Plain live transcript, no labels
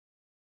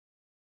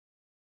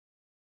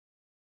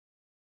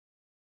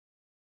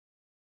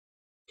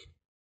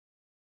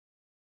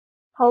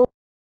Hel-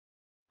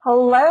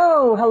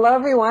 hello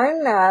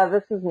everyone.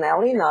 This is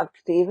Nellie, not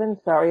Steven.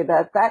 Sorry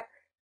about that.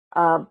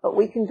 But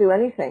we can do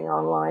anything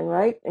online,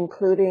 right?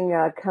 Including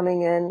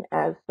coming in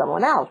as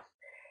someone else.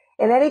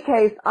 In any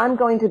case, I'm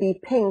going to be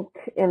pink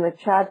in the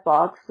chat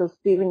box, so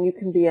Steven, you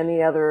can be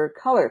any other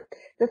color.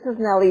 This is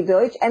Nellie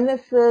Deutsch, and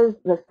this is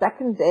the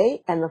second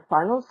day and the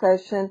final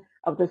session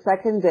of the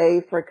second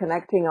day for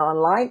Connecting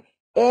Online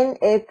in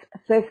its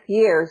 5th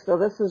year. So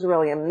this is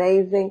really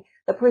amazing.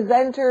 The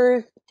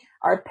presenters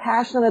are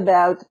passionate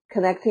about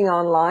connecting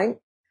online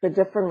for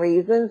different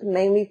reasons,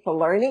 mainly for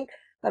learning,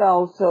 but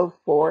also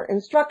for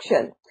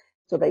instruction.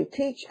 So they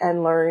teach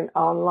and learn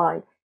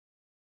online.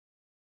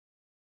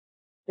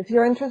 If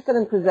you're interested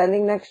in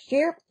presenting next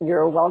year,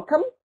 you're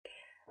welcome.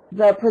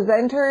 The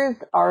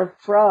presenters are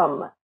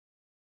from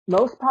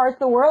most parts of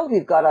the world.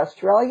 We've got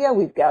Australia,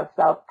 we've got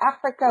South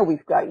Africa,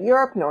 we've got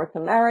Europe, North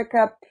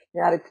America,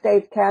 United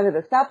States,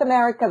 Canada, South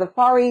America, the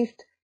Far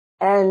East,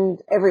 and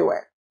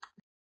everywhere.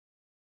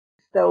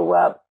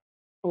 So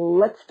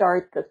let's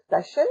start the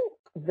session.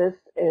 This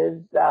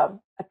is a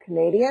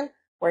Canadian.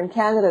 We're in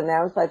Canada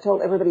now, so I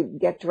told everybody to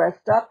get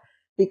dressed up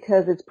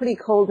because it's pretty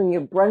cold in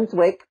New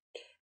Brunswick.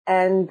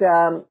 And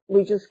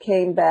we just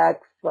came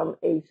back from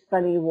a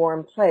sunny,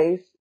 warm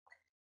place.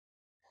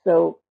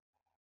 So,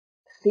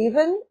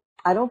 Stephen,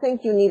 I don't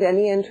think you need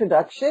any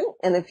introduction.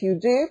 And if you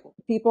do,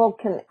 people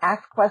can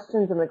ask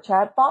questions in the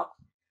chat box.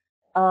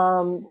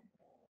 And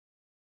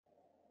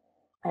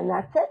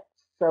that's it.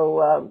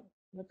 So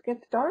let's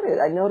get started.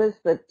 I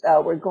noticed that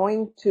we're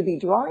going to be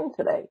drawing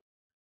today.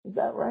 Is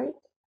that right?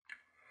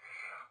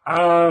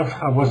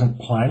 I wasn't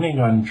planning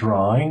on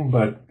drawing,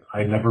 but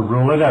I never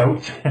rule it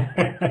out.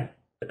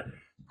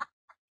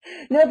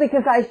 No,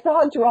 because I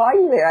saw a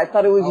drawing there. I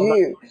thought it was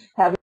you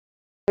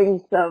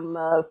having some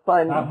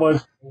fun. That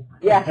was.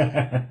 Yes.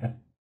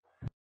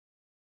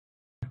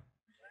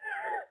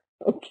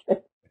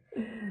 Okay.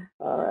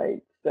 All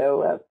right.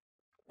 So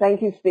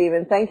thank you,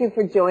 Stephen. Thank you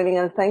for joining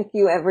us. Thank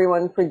you,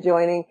 everyone, for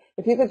joining.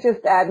 If you could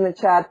just add in the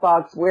chat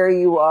box where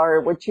you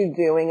are, what you're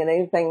doing, and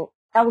anything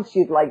else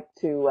you'd like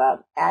to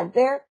add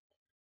there.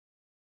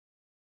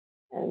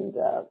 And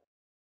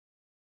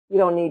you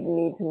don't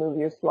need to move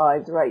your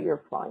slides, right?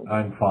 You're fine.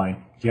 I'm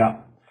fine.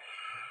 Yeah.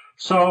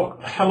 So,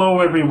 hello,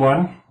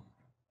 everyone.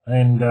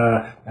 And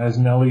as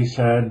Nellie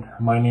said,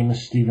 my name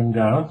is Stephen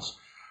Downs.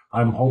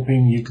 I'm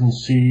hoping you can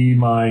see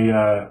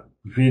my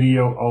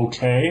video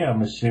okay.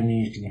 I'm assuming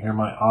you can hear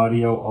my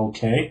audio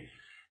okay.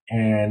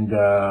 And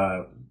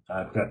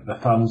I've got the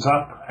thumbs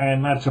up,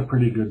 and that's a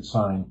pretty good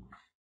sign.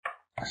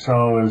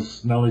 So,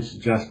 as Nellie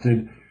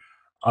suggested,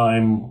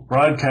 I'm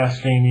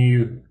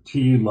broadcasting to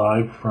you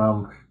live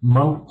from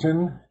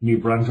Moncton, New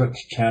Brunswick,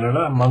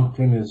 Canada.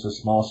 Moncton is a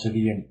small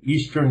city in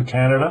eastern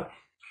Canada.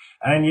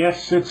 And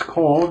yes, it's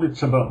cold.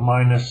 It's about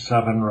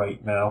 -7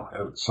 right now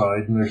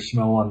outside, and there's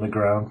snow on the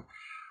ground.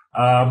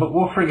 But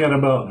we'll forget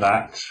about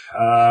that.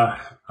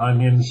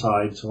 I'm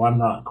inside, so I'm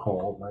not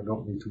cold. I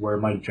don't need to wear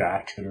my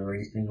jacket or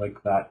anything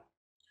like that.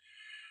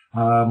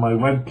 My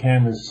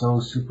webcam is so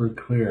super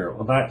clear.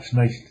 Well, that's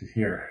nice to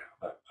hear.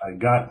 I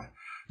got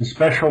a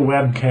special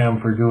webcam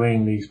for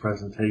doing these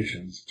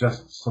presentations,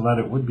 just so that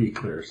it would be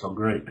clear, so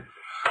great.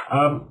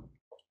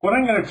 What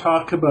I'm going to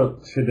talk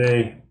about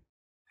today,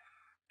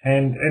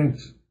 and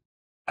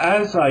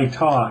as I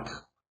talk,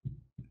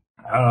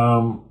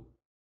 I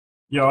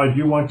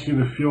do want you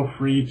to feel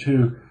free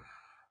to,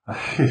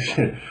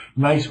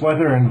 nice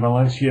weather in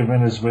Valencia,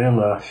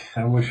 Venezuela.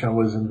 I wish I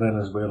was in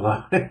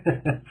Venezuela.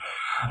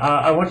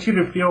 I want you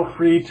to feel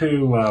free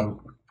to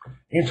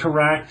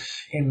interact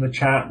in the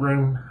chat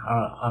room.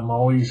 I'm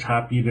always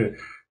happy to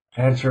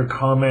answer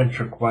comments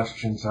or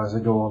questions as I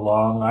go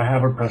along. I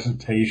have a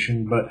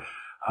presentation, but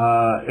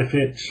if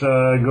it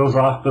goes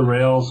off the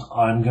rails,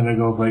 I'm going to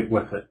go right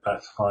with it.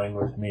 That's fine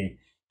with me.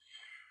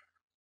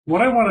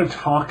 What I want to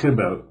talk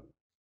about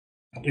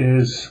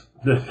is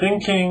the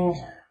thinking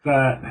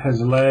that has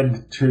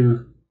led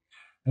to,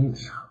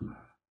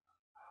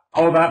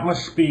 that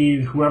must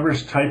be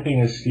whoever's typing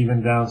is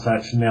Stephen Downs.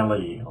 That's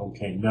Nellie.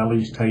 Okay,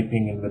 Nellie's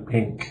typing in the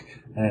pink,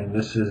 and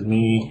this is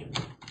me.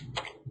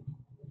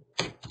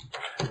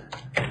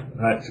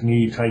 That's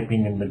me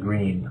typing in the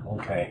green.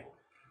 Okay,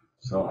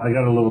 so I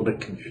got a little bit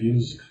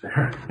confused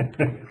there.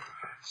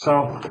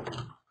 So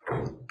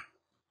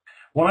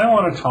what I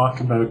want to talk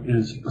about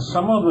is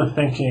some of the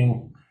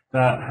thinking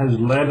that has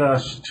led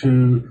us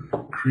to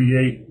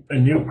create a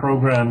new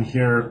program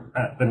here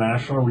at the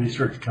National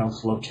Research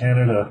Council of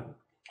Canada.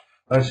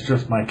 That's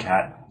just my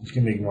cat. You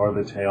can ignore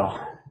the tail.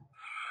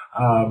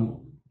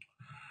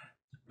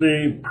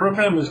 The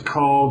program is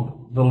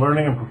called the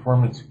Learning and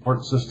Performance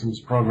Support Systems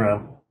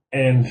Program,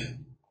 and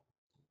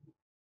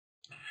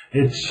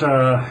it's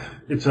a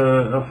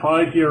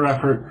 5-year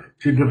effort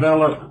to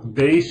develop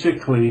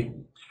basically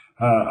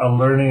a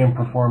learning and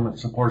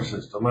performance support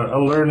system,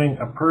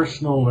 a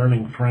personal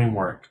learning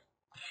framework.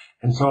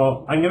 And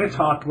so I'm going to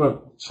talk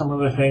about some of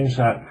the things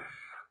that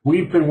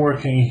we've been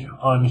working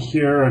on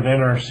here at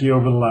NRC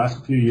over the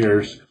last few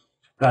years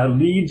that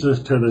leads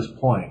us to this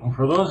point. And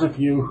for those of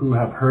you who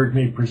have heard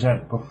me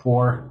present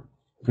before,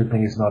 good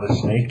thing it's not a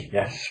snake,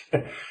 yes.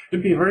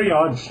 It'd be a very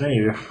odd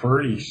snake, a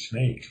furry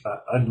snake.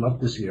 I'd love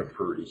to see a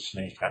furry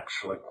snake,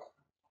 actually.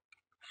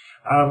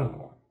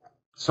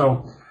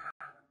 So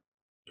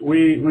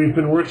we've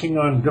been working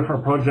on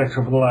different projects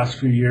over the last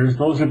few years.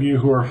 Those of you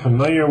who are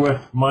familiar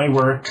with my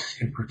work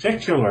in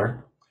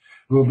particular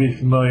will be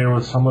familiar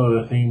with some of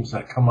the themes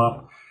that come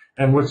up.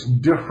 And what's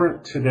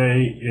different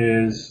today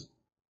is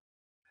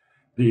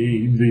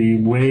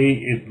the way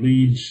it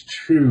leads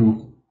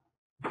to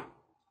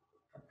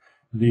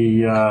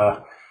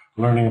the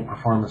learning and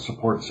performance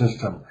support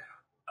system.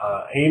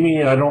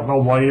 Amy, I don't know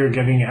why you're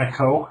getting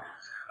echo.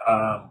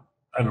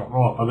 I don't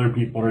know if other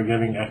people are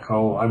getting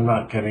echo. I'm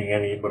not getting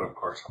any, but of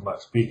course I'm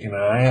not speaking.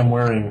 I am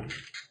wearing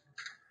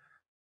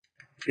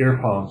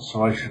earphones,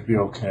 so I should be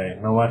okay.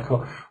 No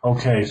echo.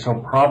 Okay, so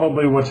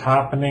probably what's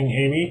happening,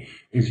 Amy,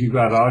 is you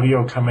got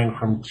audio coming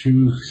from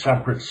two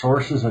separate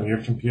sources on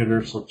your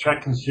computer, so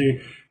check and see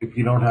if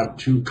you don't have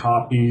two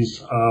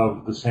copies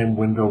of the same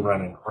window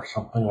running or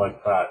something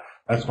like that.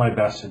 That's my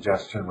best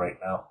suggestion right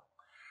now.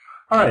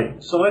 All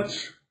right, so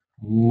let's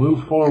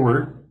move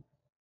forward.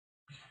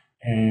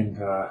 And,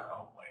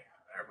 oh wait,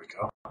 there we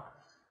go.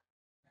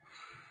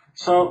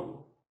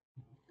 So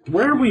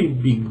where we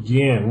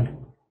begin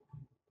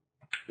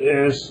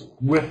is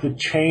with the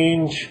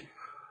change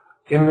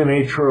in the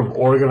nature of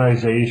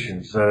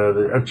organizations,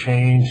 a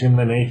change in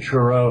the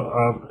nature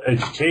of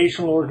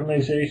educational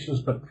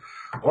organizations, but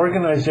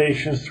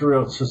organizations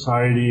throughout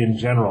society in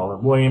general.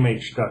 And William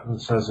H. Dutton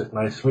says it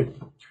nicely.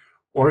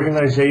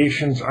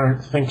 Organizations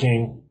aren't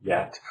thinking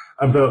yet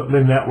about the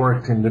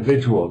networked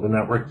individual, the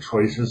network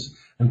choices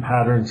and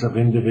patterns of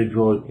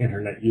individual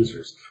internet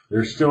users.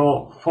 They're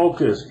still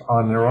focused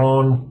on their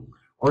own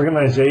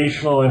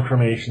organizational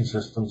information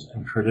systems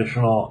and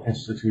traditional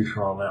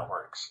institutional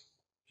networks.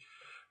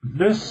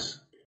 This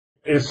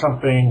is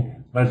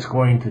something that's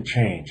going to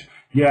change.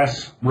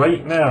 Yes,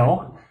 right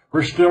now,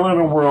 we're still in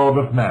a world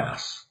of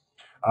mass,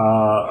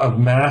 of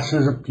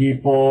masses of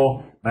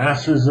people,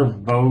 masses of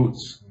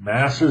votes,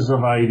 masses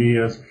of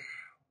ideas.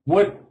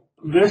 What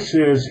this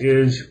is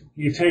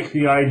you take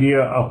the idea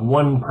of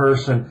one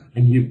person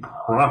and you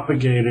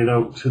propagate it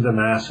out to the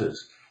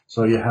masses.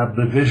 So you have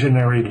the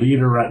visionary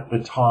leader at the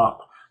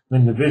top.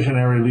 Then the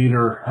visionary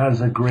leader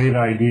has a great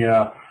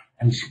idea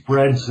and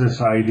spreads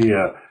this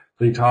idea.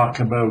 They talk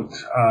about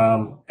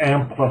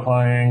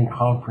amplifying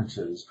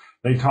conferences.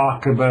 They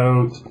talk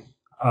about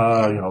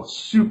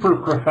super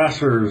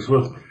professors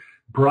with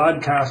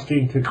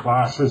broadcasting to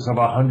classes of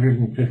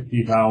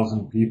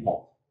 150,000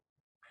 people.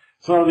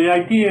 So the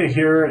idea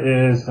here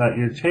is that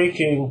you're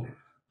taking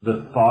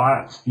the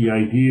thoughts, the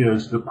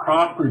ideas, the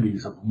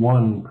properties of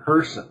one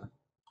person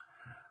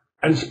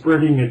and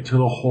spreading it to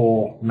the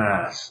whole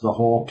mass, the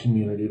whole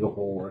community, the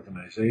whole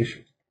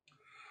organization.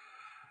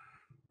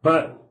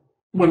 But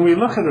when we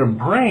look at a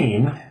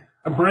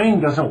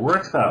brain doesn't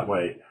work that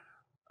way.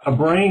 A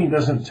brain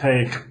doesn't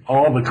take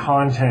all the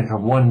content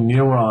of one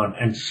neuron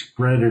and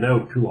spread it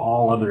out to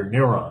all other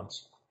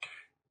neurons.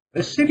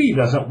 A city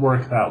doesn't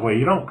work that way.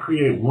 You don't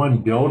create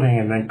one building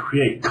and then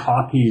create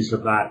copies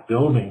of that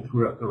building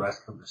throughout the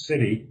rest of the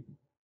city.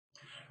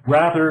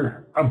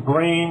 Rather, a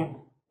brain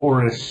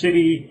or a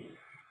city,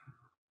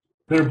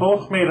 they're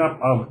both made up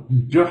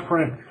of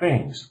different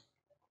things.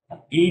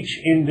 Each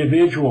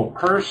individual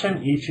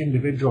person, each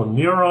individual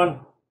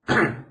neuron,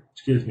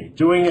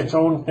 doing its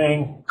own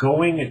thing,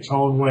 going its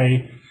own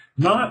way,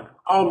 not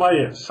all by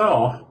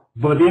itself,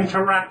 but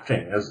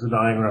interacting, as the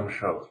diagram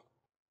shows.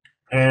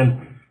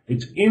 And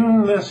it's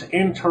in this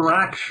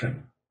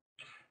interaction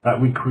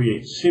that we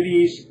create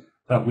cities,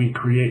 that we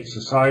create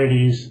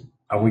societies,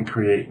 and we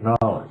create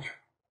knowledge.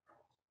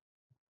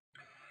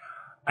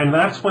 And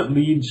that's what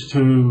leads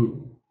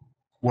to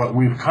what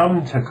we've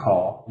come to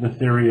call the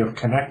theory of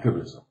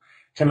connectivism.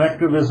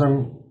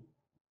 Connectivism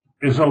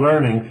is a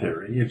learning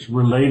theory. It's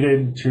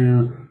related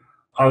to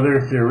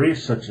other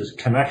theories such as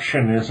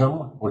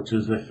connectionism, which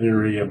is a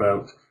theory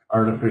about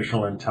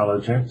artificial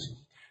intelligence.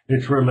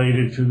 It's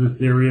related to the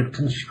theory of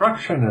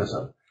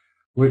constructionism,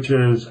 which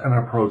is an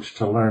approach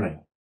to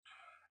learning.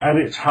 At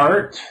its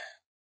heart,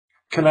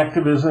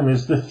 connectivism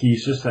is the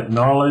thesis that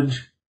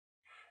knowledge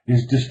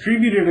is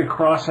distributed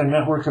across a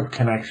network of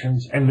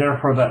connections, and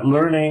therefore that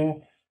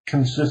learning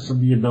consists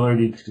of the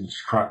ability to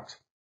construct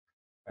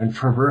and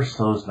traverse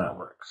those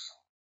networks.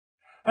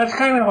 That's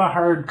kind of a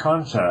hard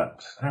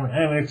concept,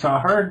 and it's a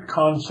hard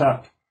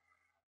concept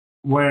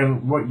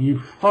when what you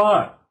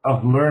thought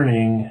of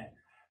learning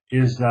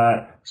is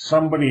that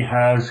somebody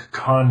has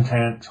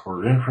content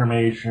or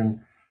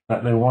information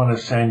that they want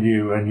to send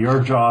you, and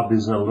your job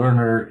as a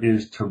learner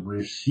is to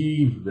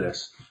receive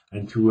this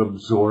and to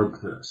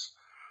absorb this.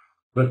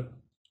 But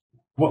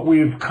what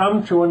we've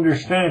come to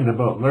understand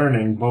about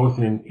learning, both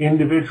in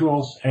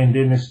individuals and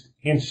in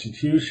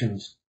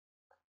institutions,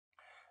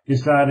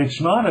 is that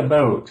it's not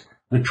about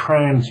the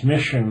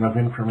transmission of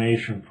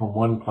information from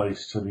one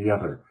place to the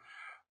other.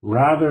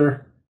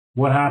 Rather,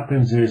 what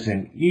happens is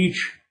in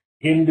each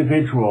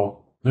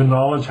individual, the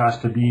knowledge has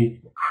to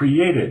be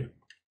created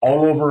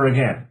all over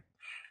again.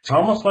 It's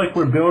almost like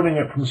we're building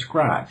it from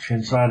scratch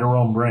inside our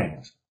own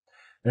brains.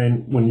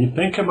 And when you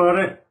think about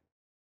it,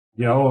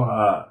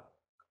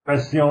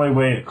 that's the only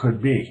way it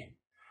could be.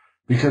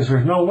 Because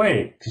there's no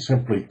way to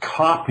simply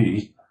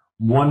copy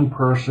one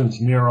person's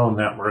neural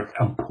network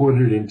and put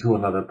it into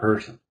another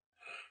person.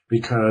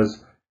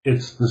 Because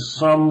it's the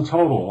sum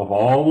total of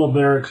all of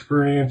their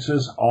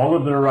experiences, all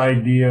of their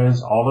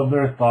ideas, all of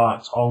their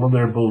thoughts, all of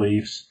their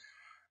beliefs.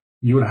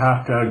 You would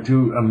have to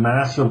do a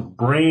massive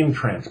brain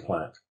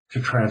transplant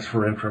to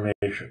transfer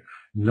information.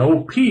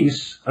 No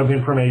piece of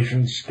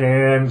information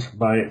stands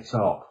by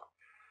itself.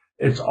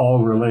 It's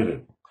all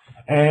related.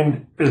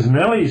 And as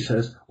Nellie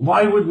says,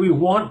 why would we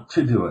want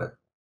to do it?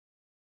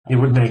 It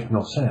would make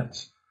no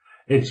sense.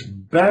 It's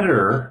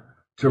better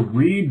to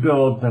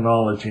rebuild the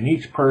knowledge in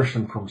each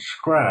person from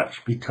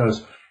scratch,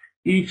 because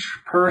each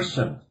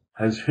person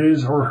has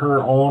his or her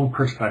own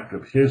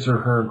perspective, his or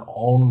her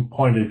own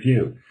point of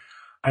view.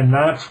 And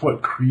that's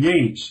what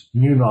creates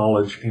new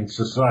knowledge in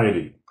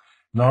society.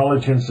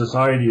 Knowledge in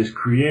society is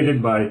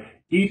created by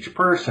each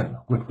person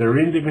with their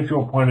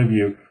individual point of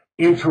view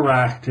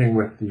interacting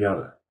with the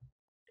other.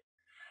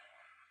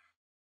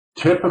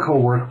 Typical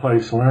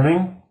workplace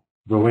learning,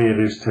 the way it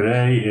is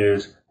today,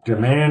 is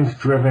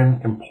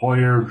demand-driven,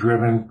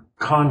 employer-driven,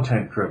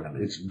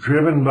 content-driven. It's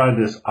driven by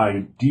this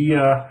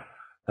idea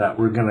that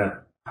we're going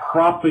to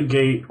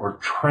propagate or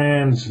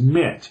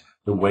transmit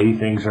the way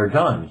things are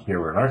done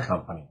here at our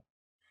company.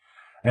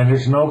 And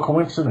it's no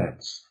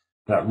coincidence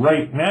that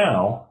right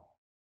now,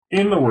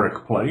 in the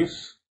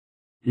workplace,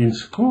 in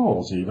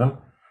schools even,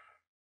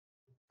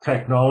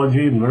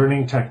 technology,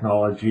 learning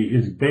technology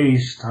is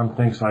based on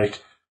things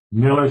like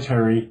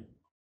military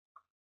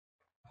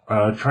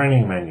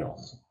training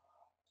manuals.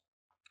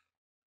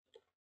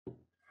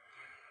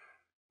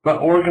 But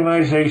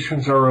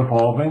organizations are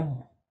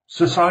evolving.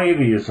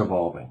 Society is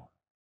evolving.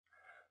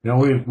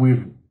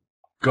 We've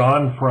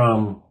gone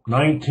from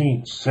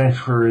 19th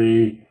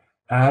century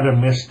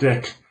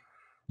atomistic,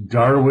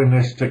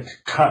 Darwinistic,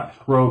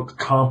 cutthroat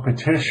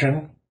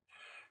competition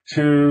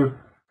to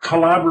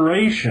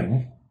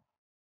collaboration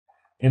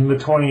in the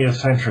 20th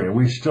century.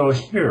 We still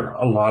hear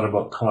a lot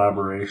about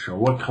collaboration.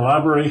 What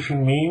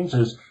collaboration means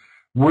is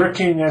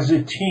working as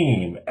a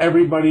team,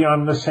 everybody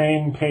on the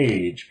same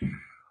page,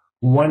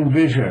 one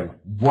vision,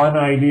 one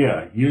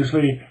idea,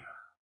 usually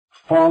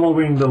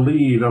following the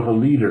lead of a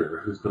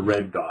leader, who's the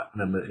red dot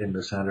in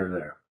the center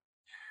there.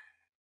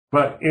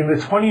 But in the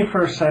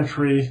 21st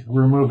century,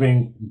 we're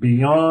moving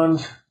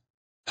beyond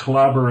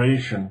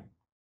collaboration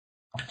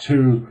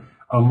to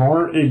a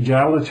more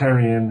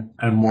egalitarian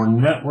and more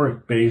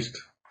network-based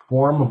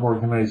form of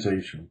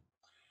organization,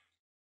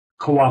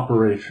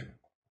 cooperation.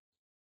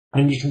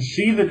 And you can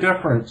see the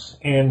difference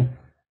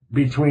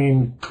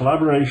between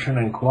collaboration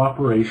and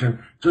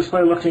cooperation just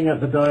by looking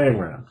at the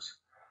diagrams.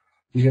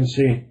 You can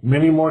see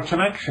many more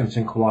connections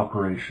in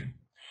cooperation.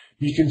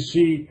 You can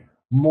see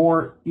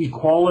more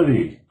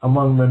equality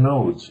among the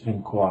nodes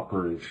in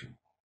cooperation.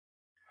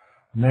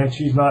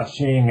 Nancy's not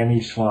seeing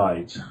any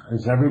slides.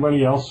 Is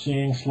everybody else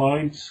seeing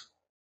slides?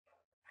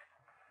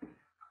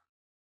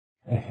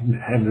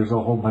 And there's a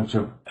whole bunch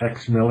of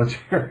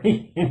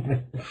ex-military.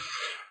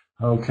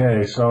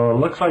 Okay, so it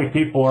looks like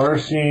people are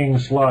seeing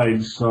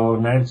slides. So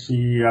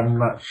Nancy, I'm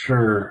not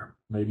sure.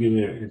 Maybe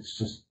it's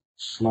just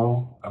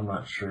slow. I'm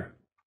not sure.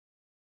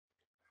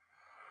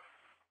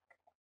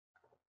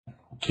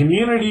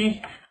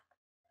 Community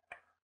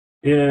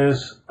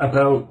is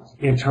about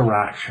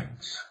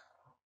interactions.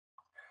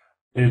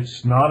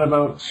 It's not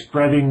about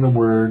spreading the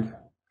word.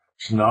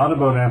 It's not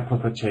about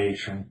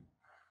amplification.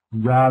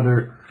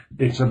 Rather,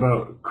 it's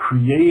about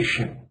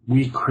creation.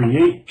 We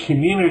create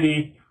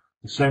community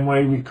the same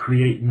way we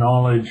create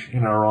knowledge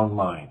in our own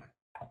mind.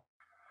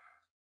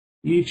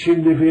 Each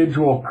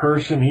individual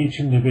person, each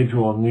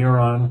individual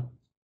neuron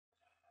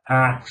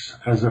acts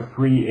as a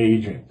free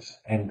agent.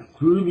 And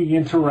through the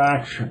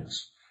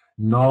interactions,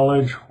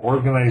 knowledge,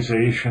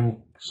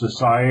 organization,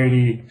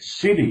 society,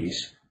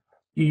 cities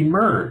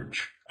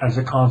emerge as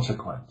a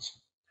consequence.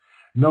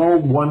 No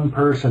one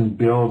person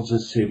builds a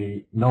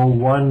city. No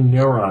one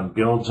neuron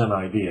builds an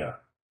idea.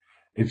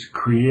 It's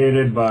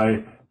created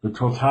by the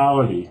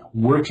totality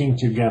working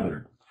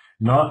together,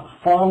 not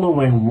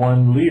following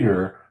one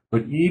leader,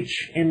 but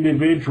each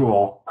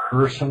individual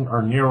person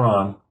or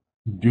neuron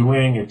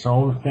doing its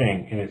own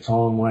thing in its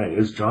own way.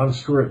 As John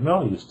Stuart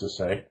Mill used to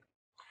say,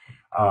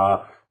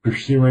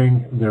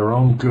 pursuing their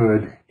own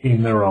good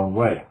in their own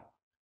way.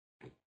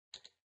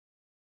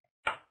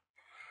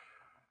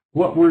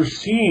 What we're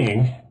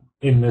seeing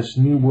in this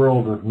new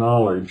world of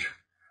knowledge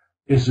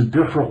is a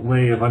different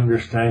way of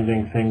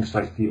understanding things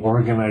like the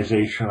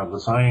organization of the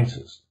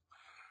sciences.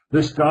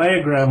 This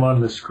diagram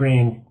on the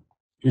screen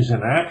is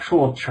an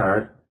actual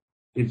chart.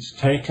 It's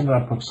taken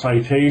up of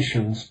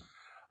citations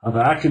of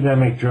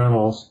academic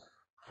journals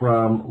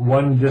from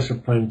one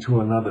discipline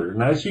to another.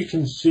 And as you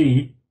can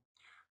see,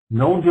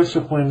 no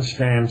discipline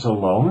stands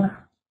alone.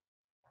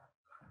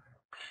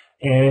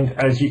 And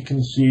as you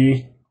can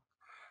see,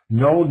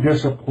 no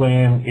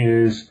discipline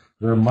is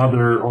the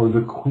mother or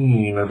the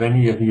queen of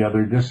any of the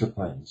other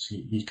disciplines.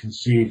 You can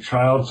see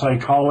child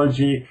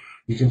psychology,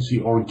 you can see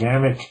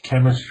organic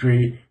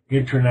chemistry,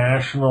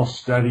 international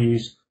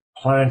studies,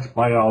 plant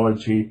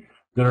biology.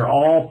 They're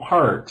all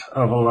part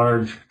of a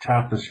large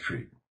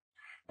tapestry.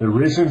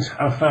 There isn't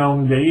a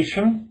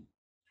foundation.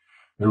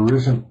 There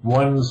isn't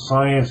one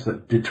science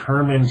that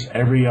determines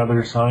every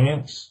other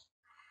science.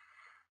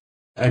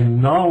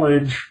 And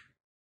knowledge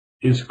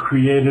is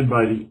created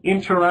by the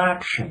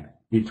interaction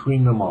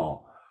between them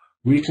all.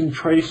 We can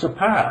trace a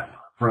path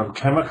from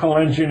chemical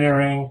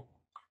engineering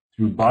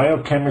through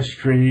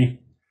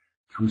biochemistry,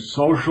 through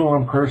social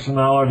and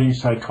personality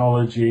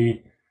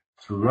psychology,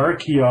 through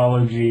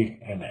archaeology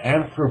and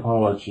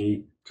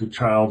anthropology to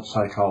child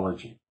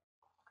psychology.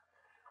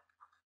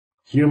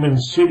 Human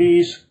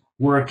cities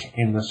work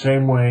in the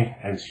same way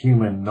as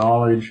human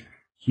knowledge.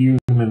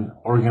 Human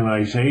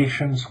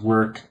organizations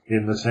work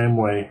in the same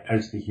way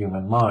as the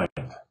human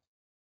mind.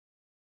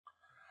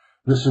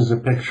 This is a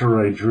picture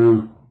I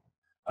drew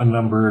a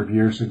number of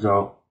years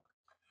ago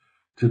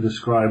to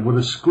describe what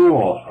a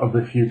school of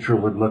the future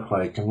would look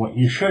like. And what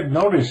you should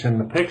notice in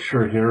the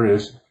picture here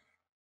is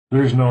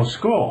there's no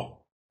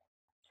school.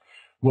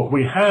 What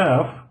we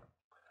have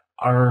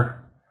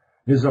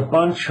is a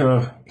bunch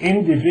of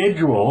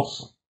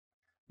individuals,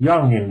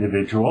 young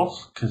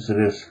individuals, because it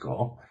is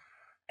school,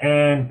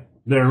 and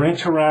they're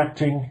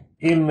interacting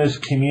in this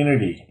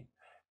community,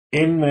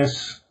 in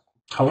this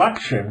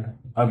collection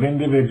of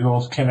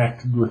individuals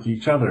connected with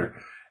each other.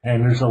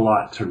 And there's a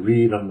lot to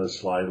read on this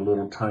slide, a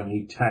little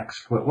tiny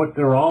text. But what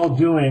they're all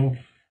doing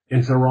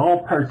is they're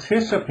all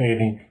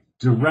participating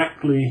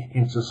directly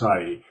in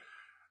society.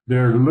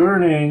 They're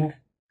learning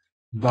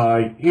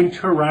by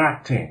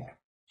interacting.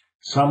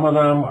 Some of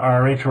them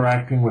are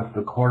interacting with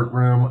the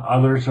courtroom.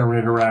 Others are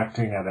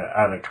interacting at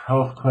a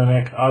health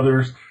clinic.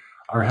 Others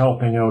are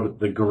helping out at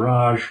the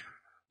garage.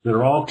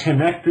 They're all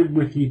connected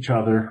with each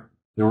other.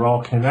 They're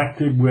all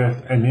connected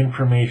with an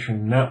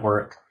information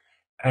network,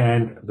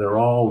 and they're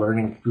all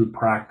learning through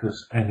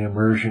practice and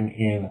immersion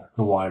in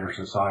the wider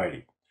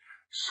society.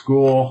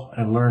 School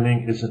and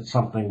learning isn't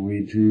something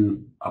we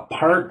do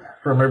apart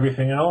from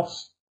everything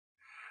else.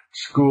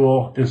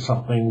 School is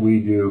something we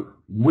do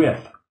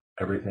with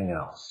everything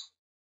else.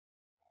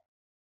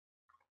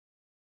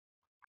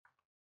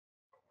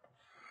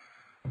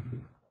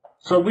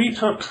 So we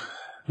took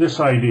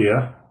this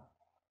idea,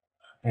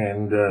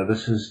 and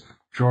this is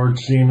George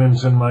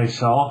Siemens and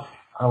myself,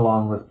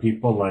 along with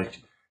people like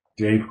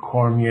Dave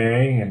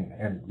Cormier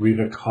and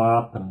Rita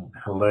Kopp and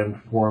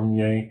Helene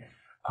Formier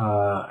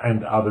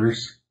and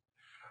others.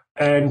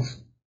 And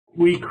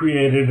we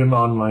created an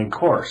online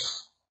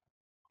course.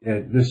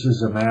 This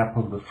is a map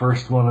of the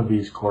first one of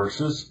these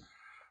courses.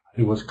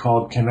 It was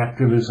called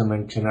Connectivism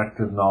and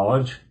Connective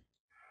Knowledge.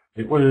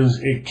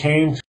 It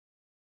came to be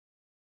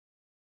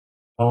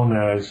known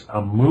as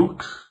a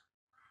MOOC,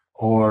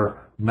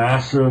 or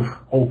Massive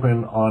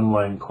Open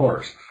Online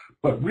Course.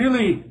 But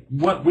really,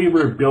 what we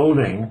were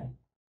building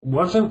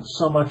wasn't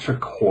so much a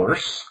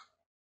course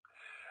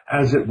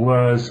as it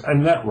was a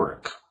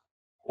network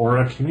or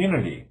a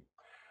community.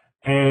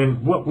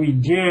 And what we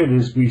did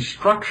is we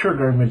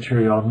structured our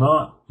material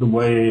not the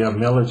way a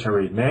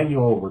military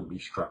manual would be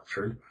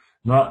structured,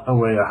 not the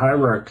way a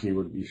hierarchy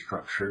would be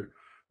structured,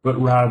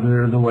 but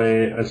rather the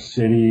way a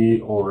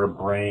city or a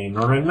brain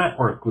or a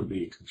network would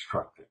be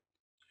constructed,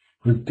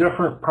 with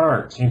different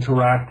parts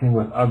interacting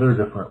with other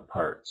different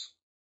parts.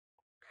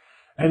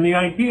 And the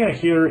idea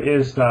here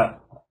is that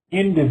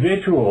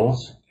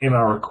individuals in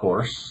our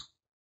course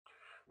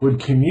would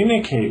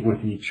communicate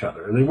with each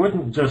other. They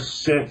wouldn't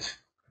just sit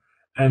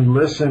and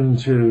listen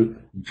to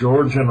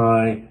George and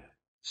I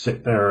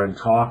sit there and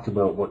talk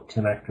about what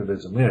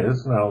connectivism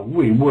is. Now,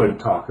 we would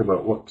talk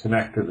about what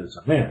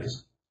connectivism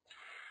is,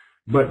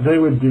 but they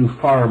would do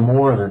far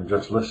more than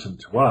just listen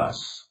to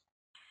us.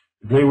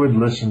 They would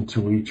listen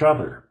to each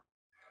other.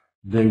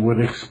 They would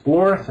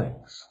explore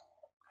things.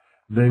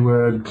 They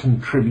would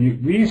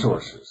contribute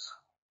resources.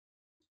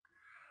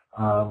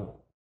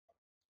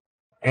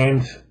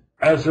 And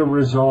as a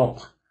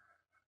result,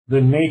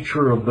 the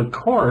nature of the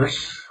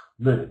course,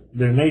 the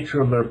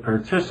nature of their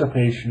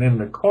participation in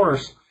the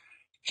course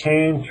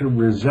came to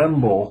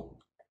resemble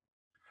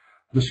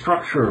the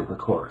structure of the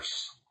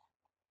course.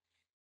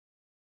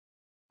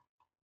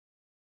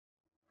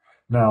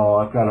 Now,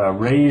 I've got a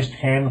raised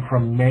hand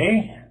from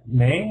May.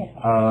 May,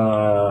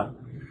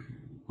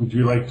 would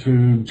you like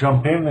to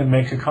jump in and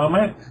make a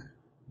comment?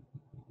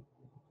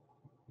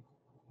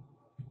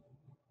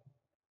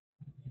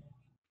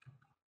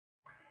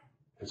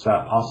 Is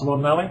that possible,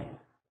 Nellie?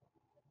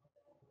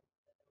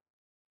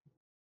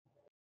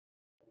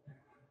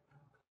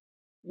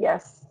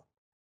 Yes.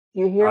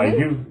 Do you hear me? I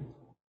do.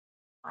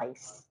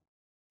 Nice.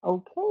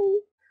 Okay.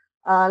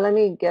 Let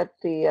me get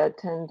the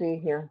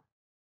attendee here.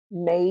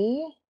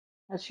 May,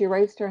 has she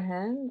raised her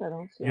hand? I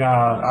don't see.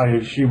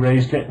 Yeah, she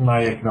raised it and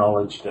I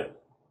acknowledged it.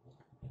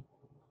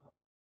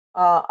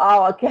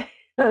 Oh, okay.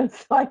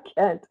 So I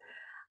can't.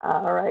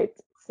 All right.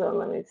 So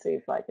let me see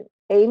if I can.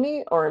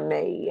 Amy or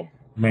May?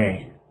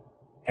 May.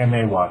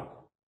 M-A-Y.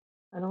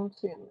 I don't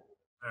see it.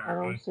 I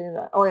There, don't see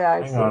that. Oh yeah,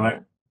 I hang see it on.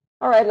 here.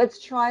 All right,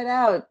 let's try it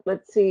out.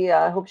 Let's see.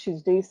 I hope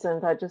she's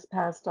decent. I just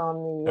passed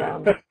on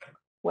the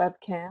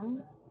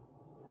webcam.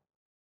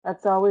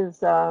 That's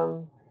always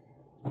a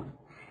Yeah.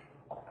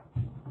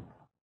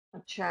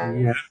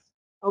 chance.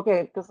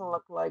 Okay, it doesn't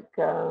look like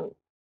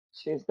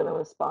she's going to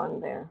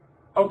respond there.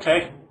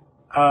 Okay.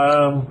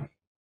 All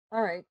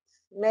right.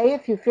 May,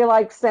 if you feel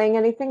like saying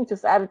anything,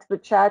 just add it to the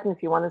chat. And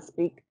if you want to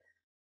speak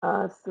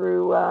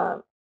through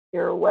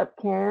your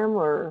webcam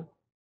or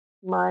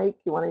mic,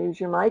 you want to use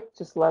your mic,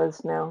 just let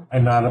us know.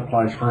 And that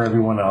applies for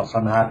everyone else.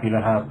 I'm happy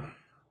to have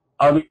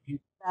other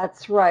people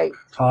That's right.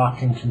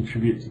 talk and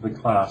contribute to the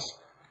class.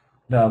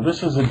 Now,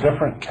 this is a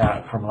different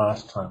cat from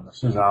last time.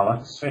 This is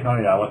Alex. Say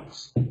hi,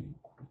 Alex.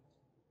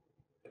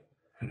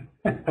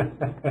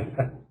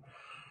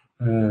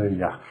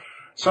 Yeah.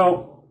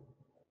 So,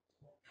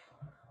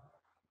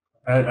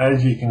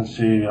 as you can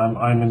see,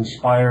 I'm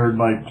inspired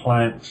by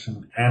plants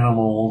and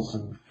animals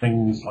and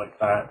things like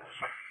that.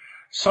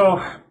 So,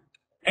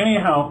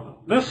 anyhow,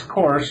 this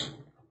course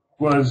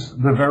was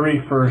the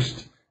very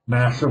first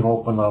massive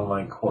open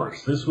online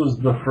course. This was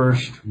the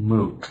first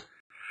MOOC.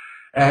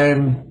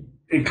 And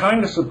it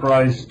kind of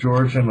surprised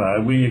George and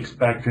I. We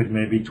expected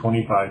maybe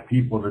 25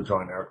 people to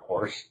join our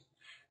course.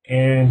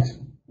 And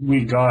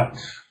we got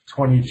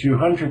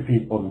 2,200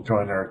 people to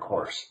join our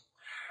course.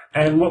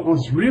 And what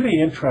was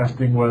really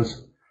interesting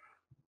was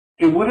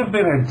it would have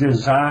been a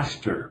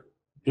disaster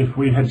if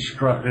we had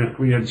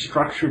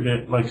structured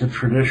it like a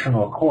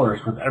traditional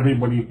course with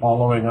everybody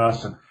following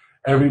us and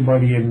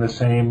everybody in the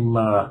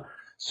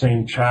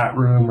same chat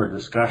room or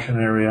discussion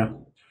area.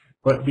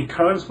 But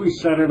because we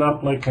set it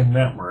up like a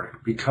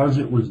network, because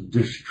it was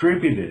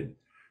distributed,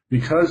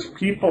 because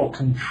people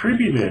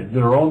contributed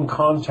their own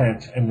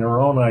content and their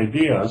own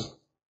ideas,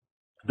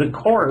 the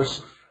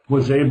course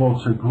was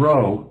able to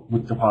grow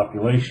with the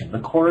population. The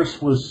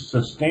course was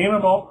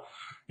sustainable.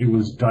 It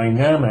was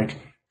dynamic,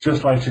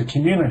 just like a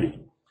community.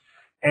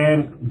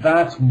 And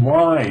that's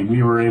why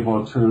we were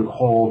able to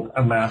hold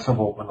a massive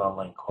open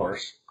online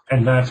course.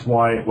 And that's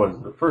why it was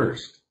the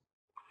first.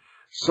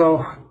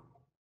 So,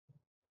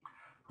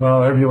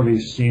 well,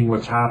 everybody's seen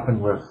what's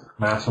happened with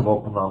massive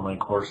open online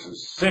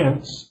courses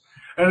since.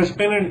 And it's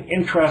been an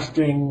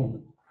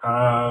interesting,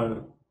 I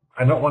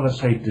don't want to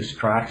say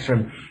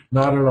distraction.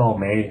 Not at all,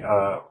 May.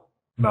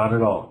 Not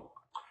at all.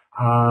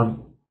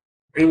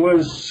 It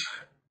was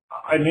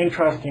an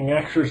interesting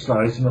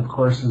exercise. And of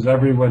course, as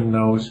everyone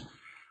knows,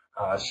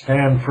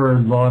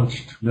 Stanford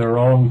launched their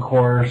own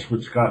course,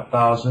 which got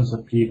thousands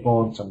of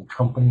people, and some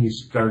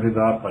companies started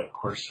up like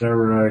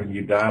Coursera and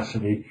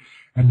Udacity,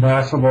 and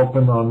massive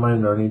open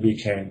online learning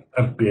became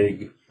a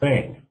big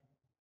thing.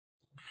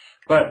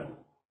 But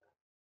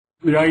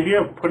the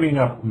idea of putting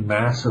up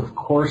massive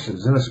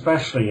courses, and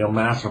especially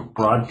massive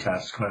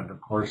broadcast kind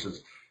of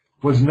courses,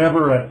 was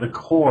never at the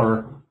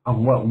core of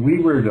what we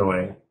were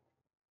doing,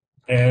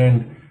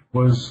 and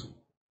was,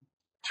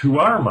 to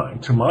our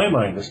mind, to my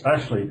mind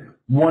especially,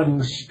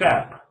 one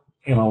step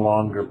in a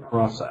longer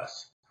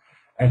process.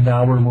 And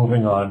now we're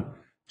moving on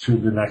to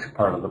the next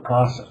part of the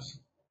process.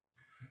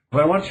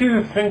 But I want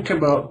you to think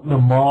about the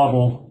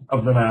model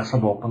of the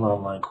massive open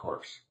online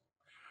course.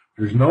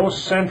 There's no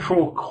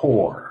central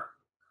core.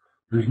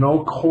 There's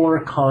no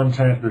core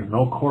content. There's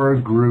no core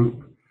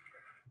group.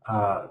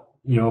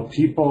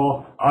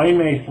 People, I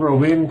may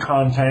throw in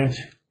content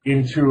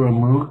into a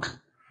MOOC,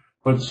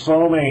 but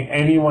so may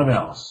anyone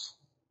else.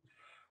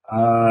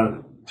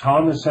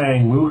 Tom is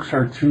saying MOOCs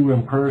are too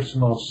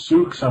impersonal.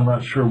 SOOCs, I'm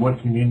not sure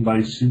what you mean by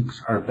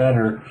SOOCs are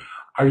better.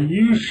 Are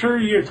you sure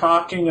you're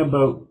talking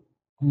about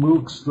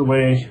MOOCs the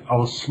way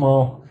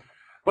small?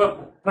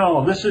 Well,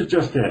 no, this is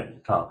just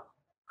it, Tom.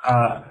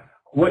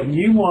 What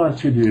you want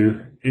to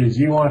do is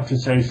you want to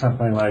say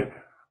something like,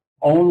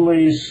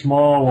 only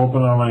small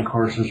open online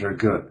courses are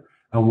good.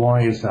 And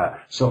why is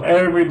that? So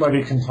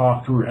everybody can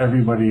talk to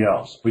everybody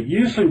else. But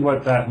usually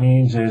what that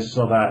means is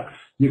so that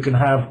you can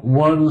have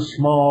one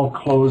small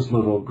closed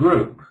little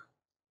group,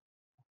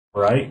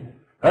 right?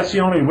 That's the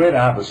only way to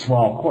have a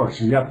small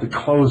course. You have to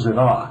close it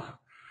off.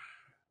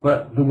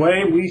 But the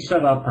way we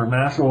set up our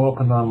massive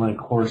open online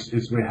course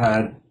is we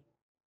had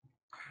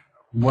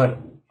what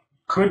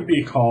could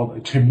be called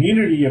a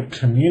community of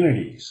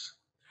communities.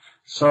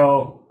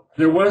 So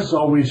there was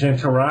always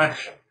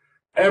interaction.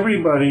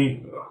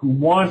 Everybody who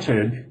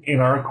wanted in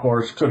our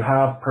course could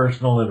have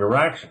personal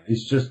interaction.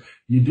 It's just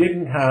you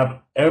didn't have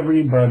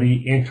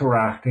everybody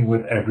interacting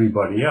with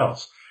everybody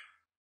else.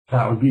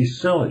 That would be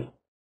silly.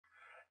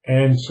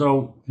 And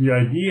so the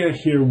idea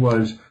here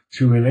was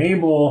to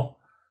enable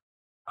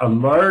a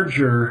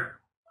larger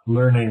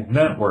learning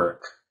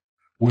network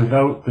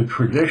without the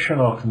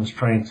traditional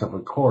constraints of a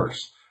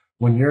course.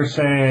 When you're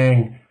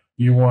saying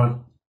you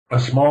want a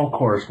small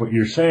course, what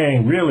you're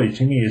saying really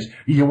to me is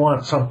you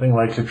want something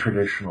like a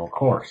traditional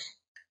course.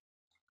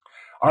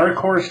 Our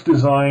course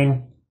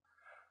design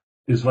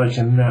is like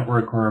a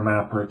network or a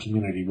map or a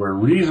community where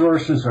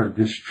resources are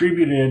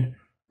distributed.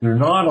 They're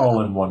not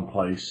all in one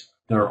place.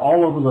 They're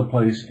all over the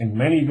place in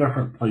many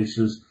different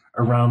places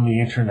around the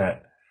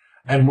internet.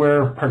 and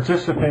where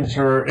participants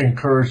are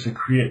encouraged to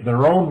create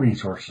their own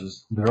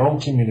resources, their own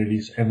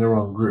communities, and their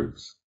own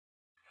groups.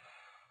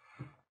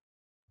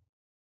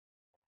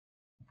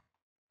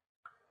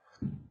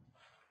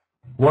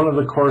 One of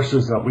the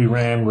courses that we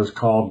ran was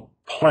called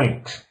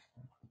Planked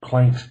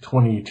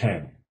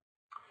 2010.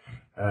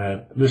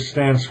 This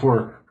stands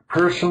for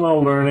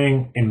Personal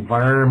Learning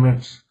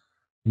Environments,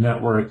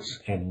 Networks,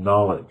 and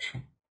Knowledge.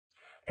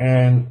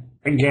 And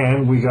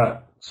again, we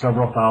got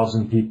several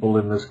thousand people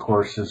in this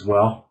course as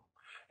well.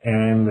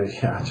 And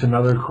yeah, it's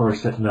another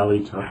course that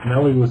Nellie took.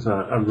 Nellie was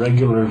a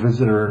regular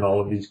visitor in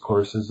all of these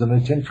courses, and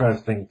it's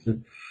interesting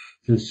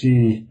to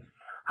see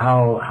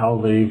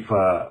how they've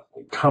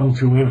come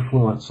to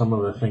influence some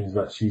of the things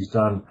that she's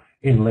done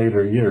in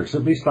later years.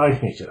 At least I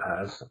think it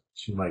has.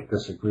 She might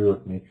disagree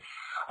with me.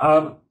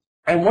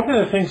 And one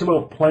of the things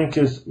about Planck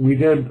is we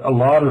did a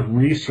lot of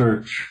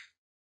research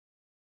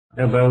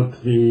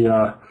about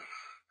the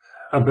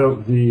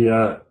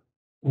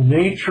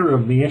nature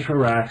of the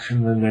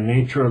interaction and the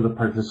nature of the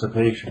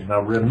participation.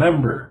 Now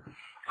remember,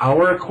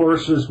 our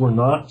courses were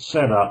not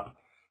set up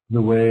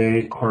the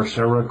way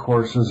Coursera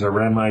courses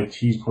or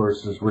MIT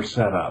courses were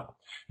set up.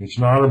 It's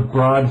not a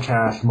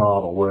broadcast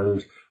model where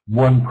there's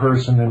one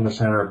person in the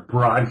center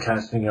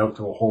broadcasting out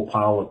to a whole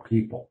pile of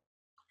people.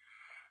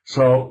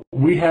 So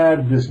we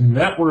had this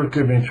network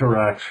of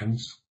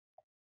interactions,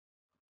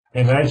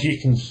 and as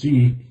you can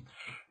see,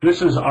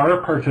 this is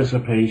our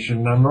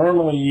participation. Now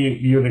normally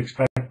you'd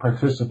expect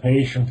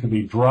participation to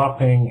be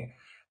dropping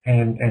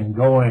and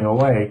going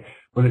away,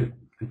 but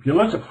if you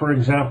look at, for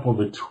example,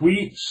 the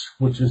tweets,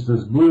 which is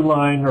this blue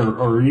line,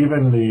 or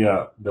even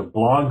the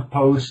blog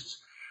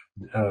posts,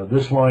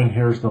 this line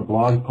here is the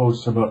blog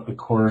posts about the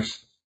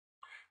course.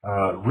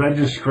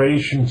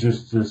 Registrations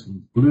is this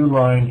blue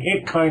line.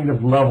 It kind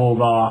of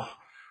leveled off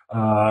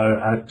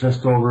at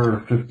just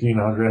over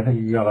 1,500. I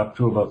think it got up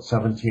to about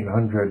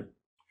 1,700.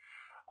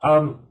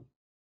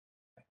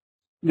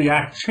 The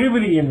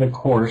activity in the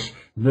course,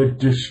 the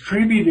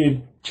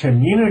distributed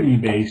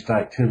community-based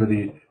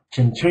activity,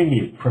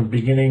 continued from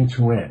beginning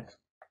to end.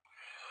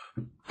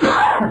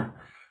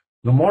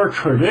 The more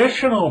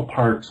traditional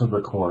parts of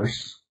the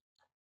course,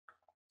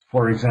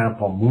 for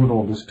example,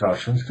 Moodle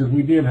discussions, because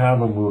we did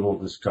have a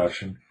Moodle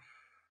discussion,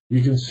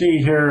 you can see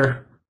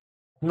here,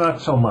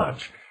 not so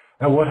much.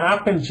 And what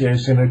happens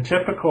is, in a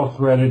typical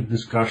threaded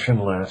discussion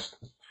list,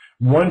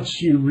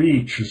 once you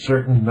reach a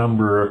certain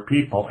number of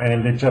people,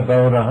 and it's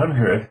about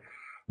 100,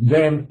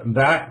 then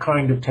that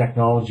kind of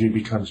technology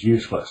becomes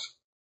useless.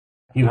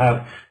 You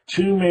have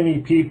too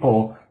many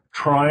people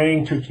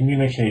trying to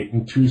communicate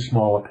in too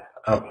small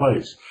a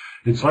place.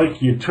 It's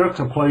like you took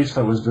a place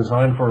that was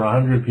designed for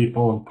 100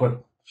 people and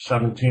put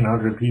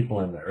 1,700 people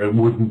in there. It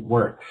wouldn't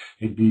work.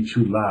 It'd be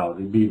too loud.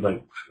 It'd be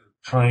like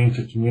trying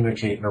to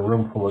communicate in a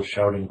room full of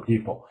shouting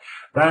people.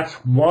 That's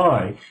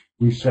why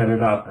we set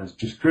it up as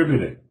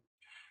distributed.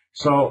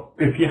 So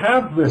if you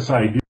have this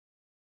idea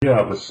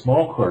of a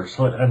small course,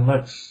 and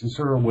is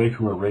there a way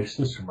to erase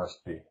this? There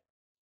must be.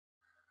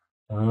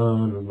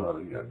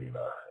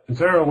 Is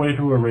there a way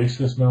to erase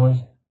this,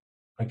 Melanie?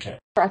 Okay.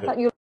 I thought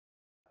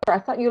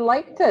you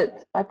liked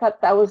it. I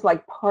thought that was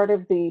like part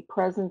of the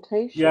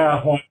presentation.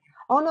 Yeah. Well,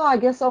 oh no, I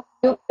guess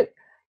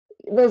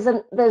there's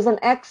an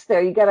X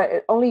there. You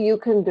gotta, only you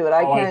can do it.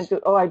 I can't do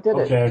it. Oh, I did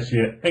it. Okay, I see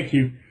it. Thank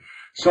you.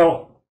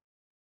 So.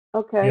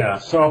 Okay. Yeah.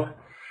 So.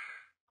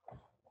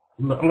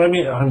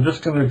 I'm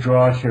just going to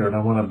draw here, and I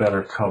want a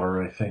better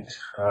color, I think.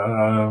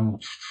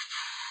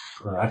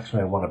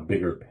 Actually, I want a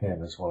bigger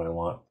pen is what I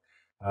want.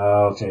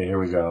 Okay, here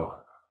we go.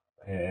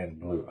 And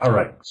blue. All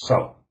right,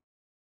 so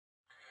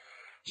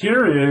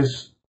here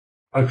is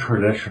a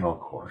traditional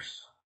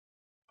course.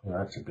 Well,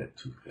 that's a bit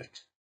too thick,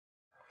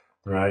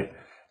 right?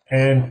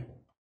 And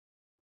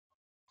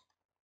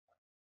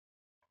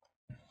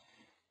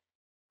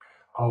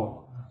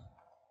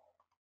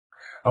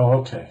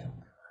okay,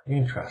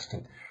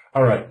 interesting.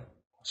 All right,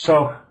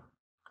 so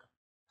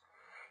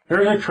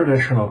here's a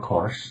traditional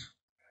course,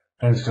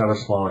 and it's got a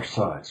smaller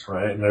size,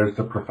 right? And there's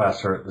the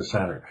professor at the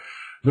center.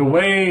 The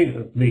way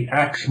the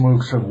X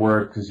MOOCs have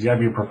worked is you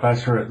have your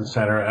professor at the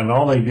center, and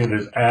all they did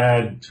is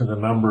add to the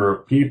number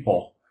of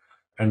people.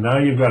 And now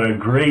you've got a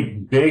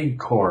great big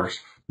course,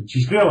 but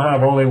you still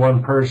have only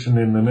one person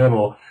in the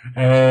middle,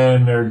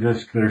 and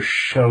they're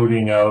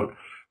shouting out,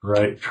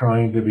 right,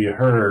 trying to be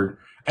heard.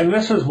 And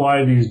this is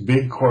why these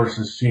big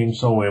courses seem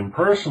so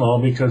impersonal,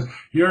 because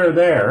you're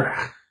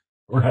there,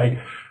 right?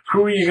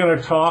 Who are you going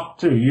to talk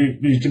to?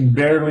 You can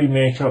barely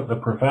make out the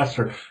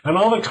professor. And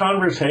all the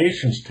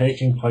conversations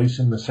taking place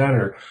in the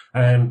center,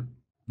 and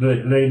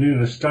they do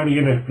the study.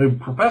 And if the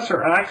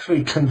professor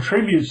actually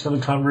contributes to the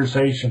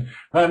conversation,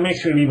 that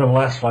makes it even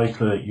less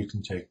likely that you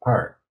can take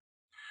part.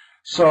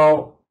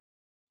 So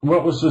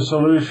what was the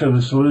solution?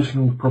 The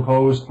solution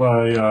proposed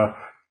by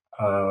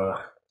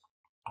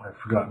I've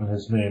forgotten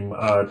his name,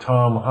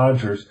 Tom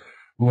Hodgers,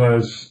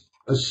 was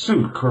a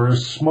SOOC, or a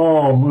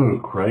small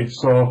MOOC, right?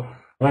 So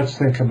let's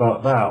think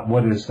about that.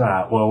 What is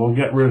that? Well, we'll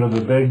get rid of the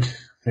big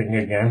thing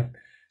again,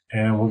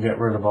 and we'll get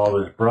rid of all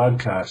this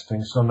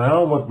broadcasting. So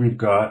now what we've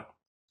got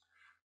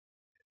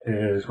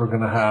is we're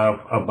going to have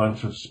a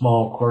bunch of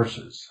small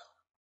courses.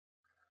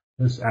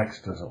 This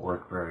X doesn't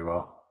work very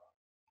well.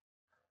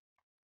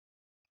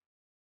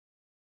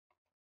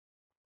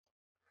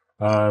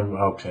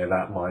 Okay,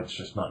 that line's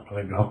just not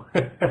going to go.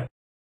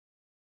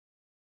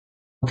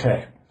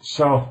 Okay,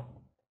 so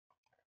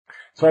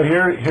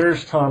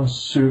here's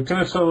Tom's Souk,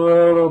 and it's a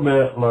little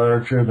bit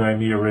larger than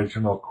the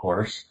original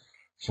course,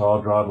 so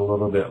I'll draw it a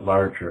little bit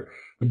larger.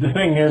 But the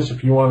thing is,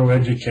 if you want to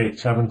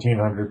educate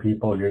 1,700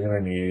 people, you're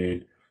going to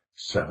need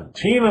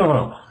 17 of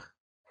them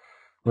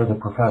with a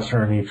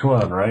professor in each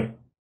one, right?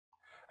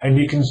 And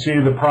you can see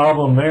the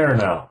problem there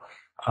now.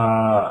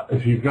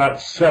 If you've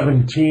got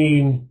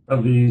 17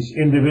 of these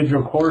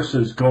individual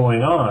courses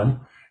going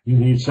on, you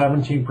need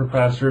 17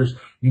 professors,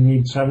 you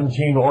need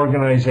 17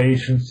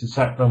 organizations to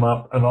set them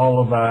up and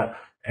all of that,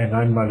 and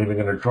I'm not even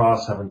going to draw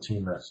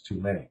 17, that's too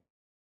many.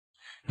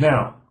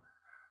 Now,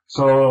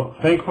 so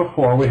think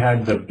before we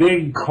had the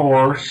big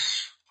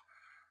course,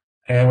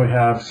 and we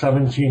have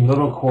 17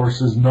 little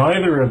courses.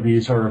 Neither of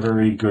these are a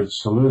very good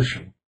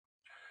solution.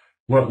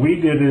 What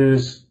we did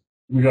is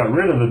we got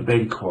rid of the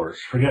big course.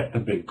 Forget the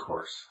big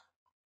course.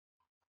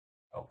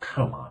 Oh,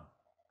 come on.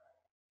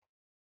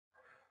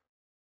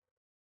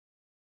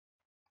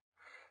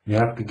 You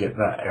have to get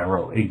that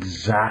arrow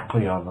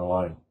exactly on the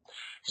line.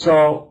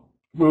 So,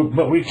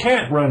 but we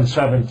can't run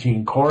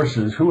 17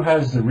 courses. Who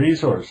has the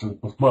resources?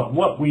 But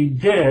what we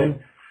did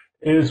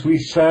is we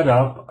set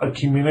up a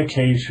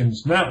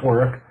communications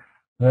network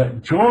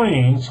that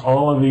joins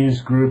all of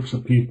these groups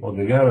of people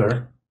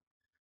together.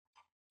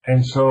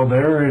 And so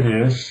there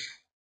it is,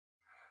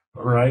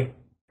 right?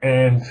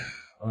 And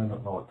I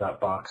don't know what that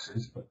box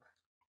is, but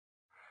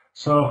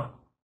so,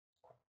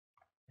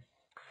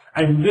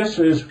 and this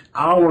is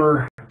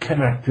our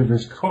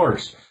connectivist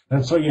course.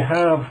 And so you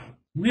have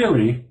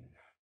really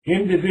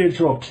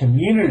individual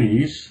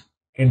communities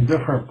in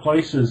different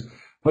places,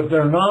 but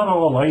they're not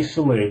all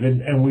isolated,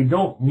 and we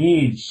don't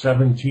need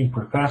 17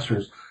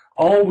 professors.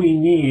 All we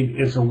need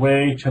is a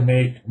way to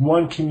make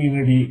one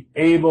community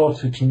able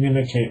to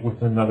communicate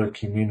with another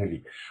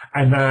community.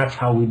 And that's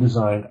how we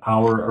designed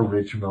our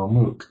original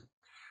MOOC.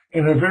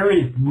 In a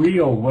very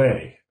real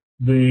way,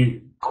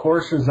 the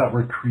courses that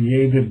were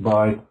created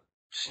by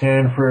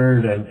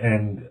Stanford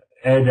and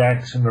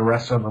edX and the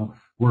rest of them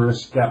were a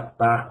step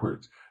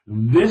backwards.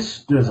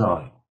 This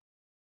design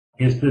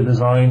is the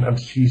design of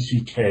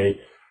CCK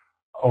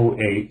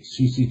 08,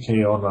 CCK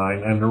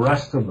 09, and the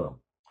rest of them.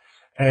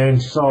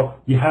 And so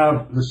you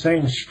have the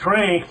same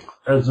strength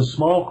as a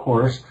small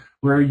course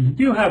where you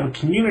do have a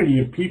community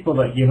of people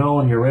that you know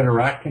and you're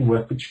interacting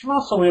with, but you can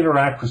also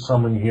interact with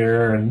someone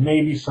here and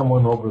maybe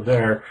someone over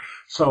there.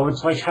 So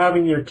it's like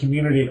having your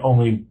community,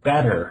 only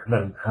better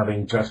than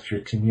having just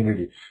your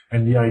community.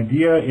 And the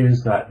idea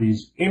is that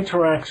these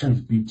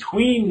interactions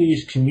between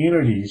these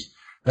communities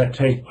that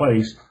take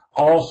place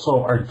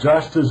also are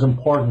just as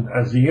important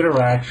as the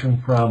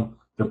interaction from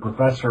the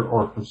professor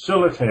or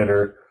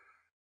facilitator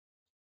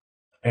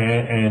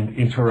and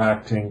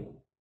interacts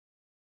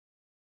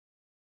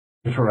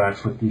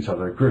with these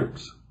other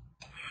groups.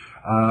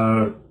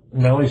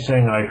 Nellie's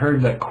saying, I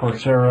heard that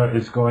Coursera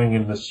is going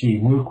in the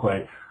CMOOC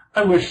way.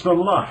 I wish them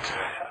luck.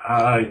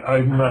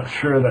 I'm not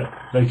sure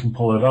that they can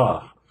pull it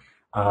off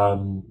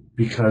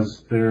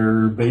because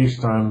they're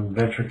based on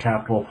venture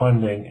capital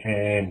funding,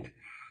 and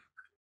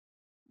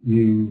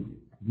you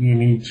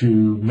need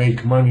to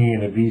make money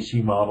in a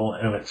VC model,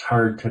 and it's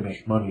hard to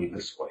make money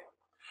this way.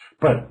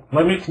 But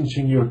let me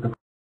continue with the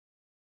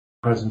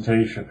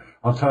presentation.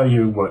 I'll tell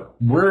you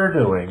what we're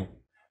doing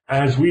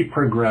as we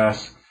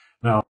progress.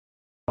 Now,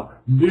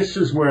 this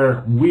is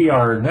where we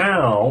are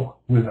now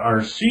with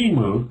our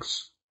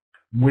CMOOCs.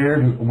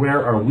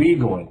 Where are we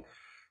going?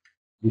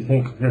 We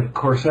think that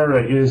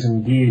Coursera is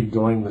indeed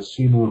going the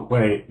CMOOC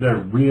way. They're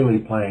really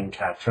playing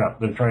catch up.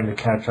 They're trying to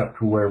catch up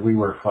to where we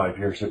were 5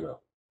 years ago.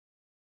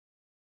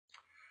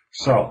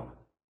 So,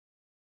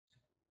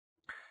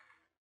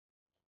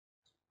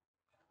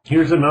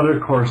 here's another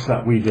course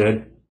that we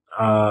did.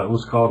 It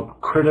was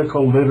called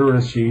Critical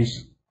Literacies.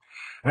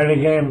 And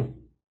again,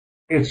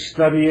 it's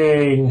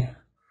studying,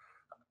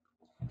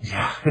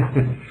 yeah,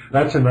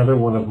 that's another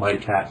one of my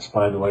cats,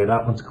 by the way.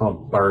 That one's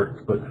called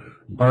Bart, but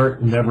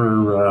Bart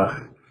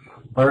never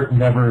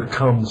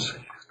comes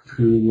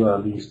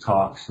to these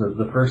talks.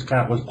 The first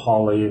cat was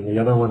Polly, and the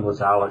other one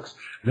was Alex.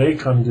 They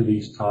come to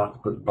these talks,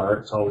 but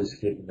Bart's always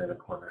hidden in a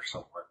corner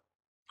somewhere.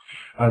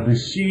 The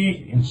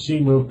C in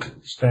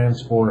CMOOC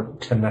stands for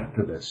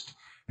connectivist.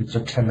 It's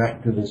a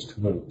connectivist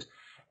MOOC.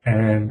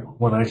 And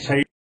when I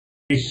say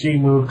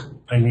CMOOC,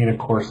 I mean a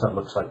course that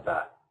looks like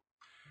that.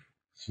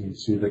 So you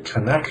see the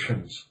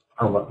connections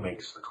are what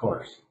makes the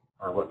course,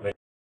 or what makes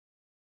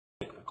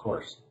the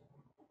course.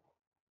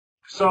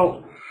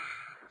 So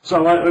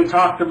we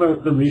talked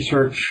about the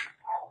research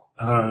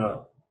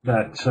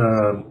that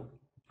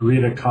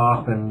Rita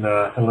Kopp and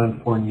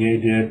Hélène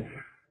Fournier did,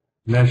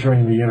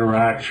 measuring the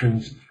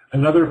interactions.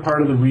 Another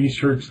part of the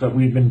research that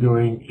we've been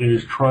doing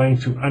is trying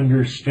to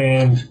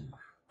understand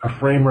a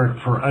framework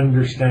for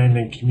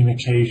understanding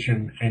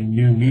communication and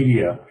new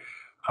media.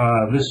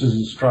 This is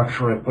a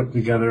structure I put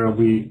together.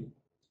 We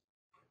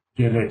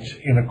did it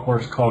in a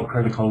course called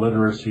Critical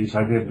Literacies.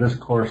 I did this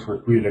course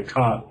with Rita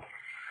Kopp.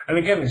 And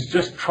again, it's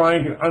just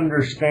trying to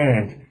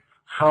understand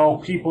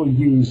how people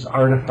use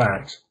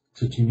artifacts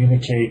to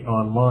communicate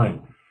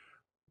online.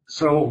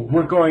 So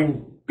we're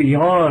going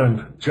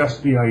beyond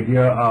just the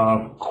idea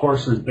of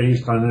courses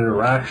based on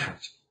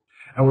interactions.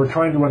 And we're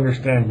trying to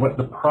understand what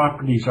the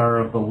properties are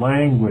of the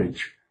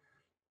language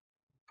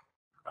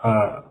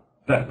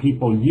that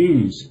people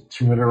use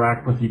to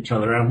interact with each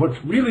other. And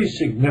what's really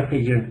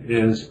significant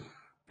is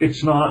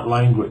it's not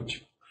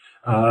language.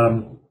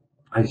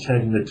 I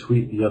said in the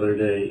tweet the other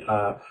day,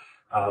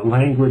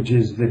 language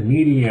is the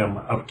medium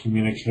of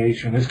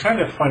communication. It's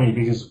kind of funny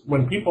because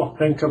when people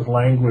think of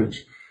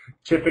language,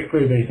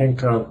 typically they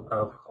think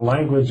of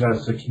language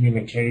as the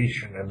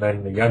communication and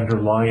then the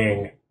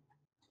underlying,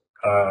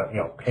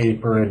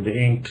 paper and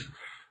ink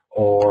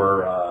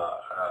or,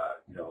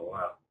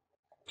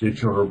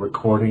 digital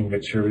recording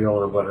material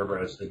or whatever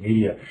as the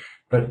media.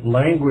 But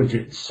language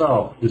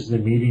itself is the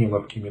medium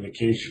of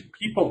communication.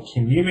 People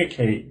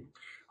communicate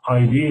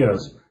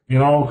ideas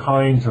in all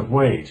kinds of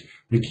ways.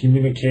 They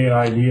communicate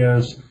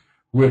ideas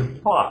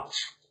with thoughts,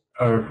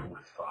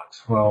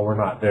 well, we're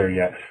not there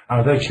yet.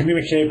 They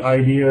communicate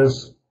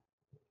ideas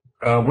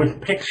with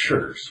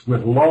pictures,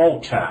 with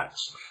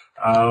lolcats,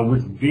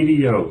 with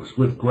videos,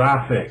 with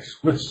graphics,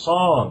 with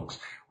songs,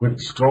 with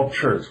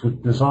sculptures,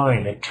 with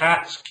design. And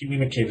cats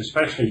communicate,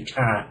 especially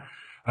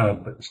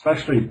but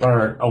especially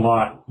Bart, a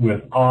lot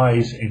with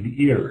eyes and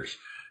ears.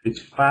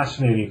 It's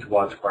fascinating to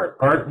watch Bart.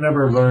 Bart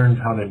never learned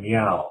how to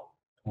meow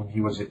when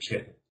he was a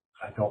kid.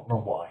 I don't know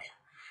why.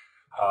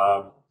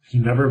 He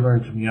never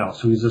learned to meow.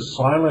 So he's a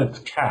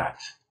silent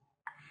cat.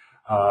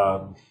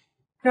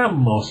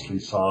 Mostly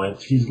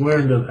silent. He's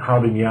learned how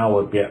to meow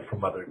a bit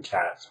from other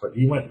cats, but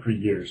he went for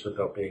years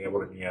without being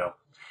able to meow.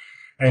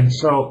 And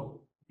so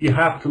you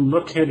have to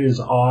look at his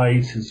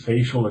eyes, his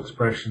facial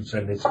expressions,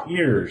 and his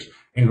ears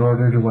in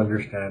order to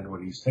understand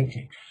what he's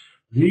thinking.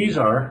 These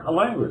are a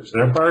language.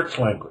 They're Bart's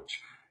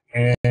language.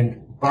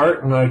 And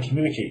Bart and I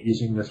communicate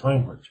using this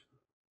language.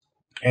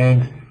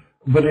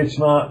 But it's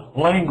not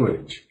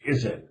language,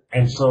 is it?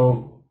 And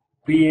so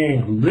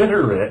being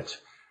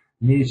literate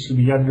needs to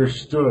be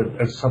understood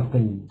as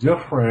something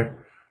different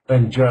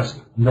than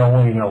just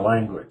knowing a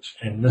language.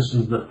 And this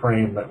is the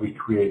frame that we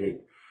created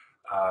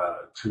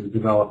to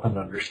develop an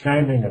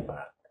understanding of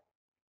that.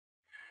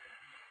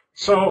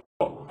 So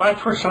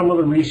that's where some of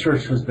the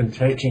research has been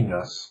taking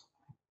us.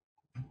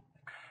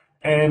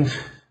 And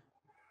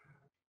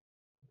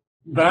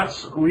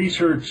that's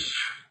research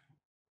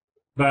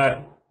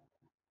that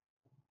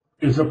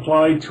is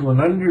applied to an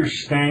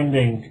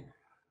understanding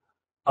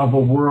of a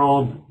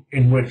world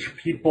in which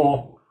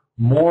people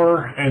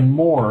more and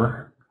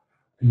more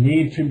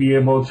need to be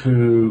able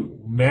to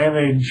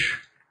manage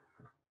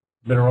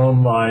their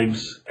own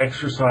lives,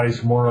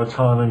 exercise more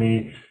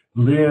autonomy,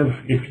 live,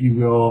 if you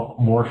will,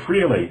 more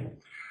freely.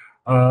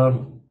 As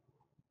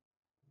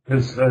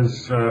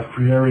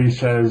Freire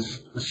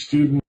says,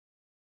 students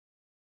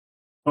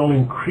are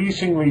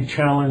increasingly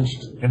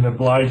challenged and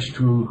obliged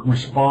to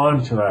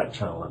respond to that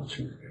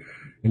challenge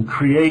and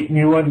create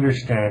new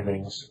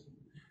understandings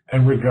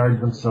and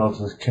regard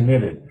themselves as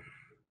committed.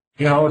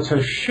 It's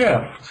a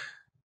shift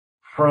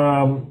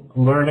from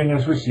learning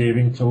as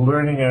receiving to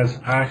learning as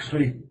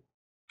actually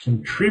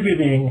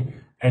contributing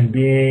and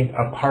being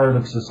a part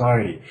of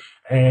society.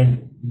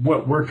 And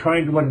what we're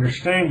trying to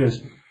understand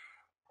is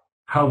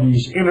how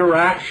these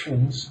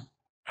interactions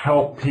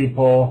help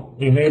people,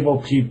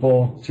 enable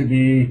people to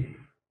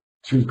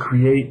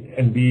create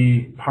and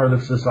be part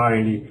of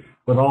society,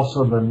 but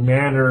also the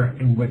manner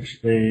in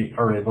which they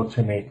are able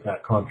to make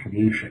that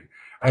contribution.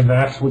 And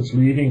that's what's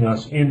leading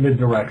us in the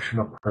direction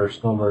of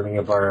personal learning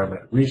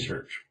environment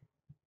research.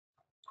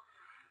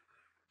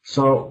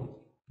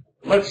 So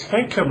let's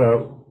think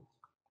about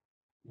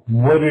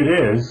what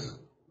it is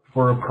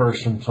for a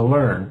person to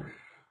learn,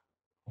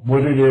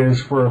 what it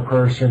is for a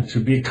person to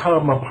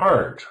become a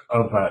part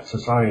of that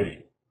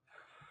society.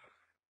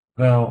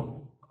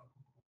 Now,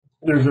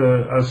 there's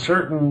a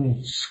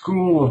certain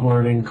school of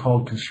learning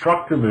called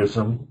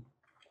constructivism,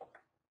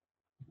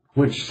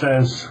 which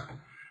says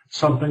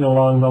something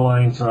along the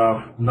lines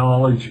of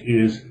knowledge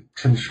is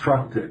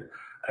constructed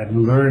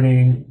and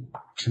learning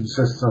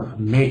consists of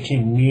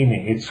making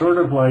meaning. It's sort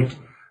of like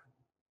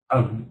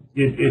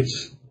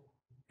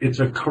it's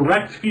a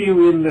correct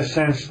view in the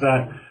sense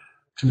that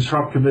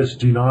constructivists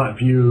do not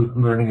view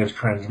learning as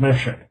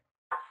transmission.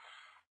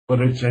 But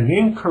it's an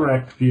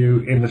incorrect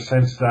view in the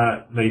sense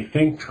that they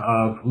think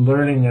of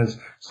learning as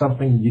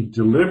something you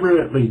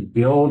deliberately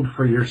build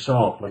for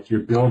yourself, like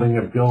you're building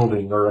a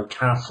building or a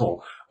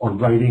castle or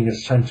writing a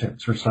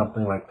sentence or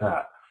something like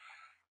that.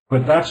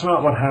 But that's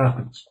not what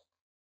happens.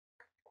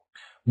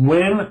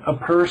 When a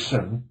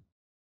person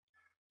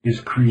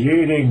is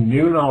creating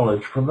new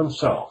knowledge for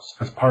themselves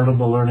as part of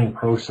the learning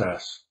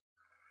process,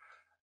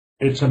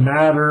 it's a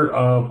matter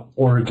of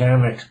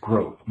organic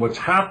growth. What's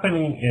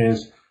happening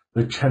is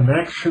The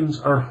connections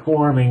are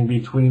forming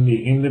between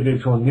the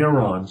individual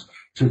neurons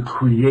to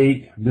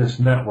create this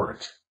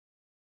network.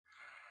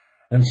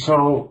 And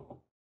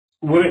so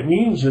what it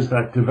means is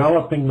that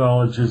developing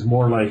knowledge is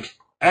more like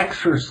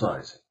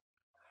exercising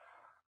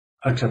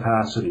a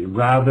capacity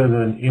rather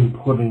than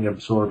inputting,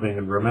 absorbing,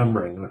 and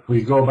remembering. And if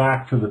we go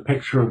back to the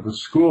picture of the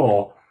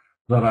school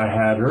that I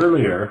had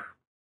earlier,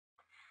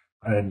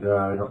 and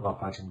I don't know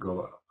if I can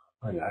go,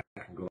 oh yeah, I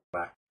can go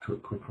back to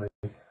it quickly,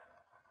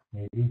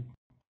 maybe.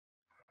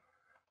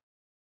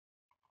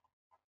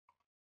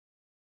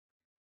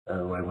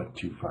 Oh, I went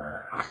too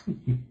far.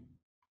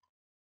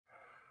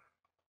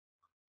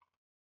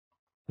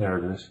 There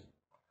it is.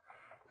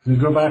 So you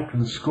go back to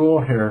the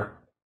school here.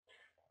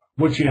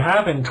 What you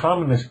have in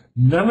common is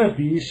none of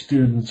these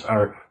students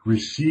are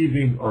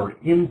receiving or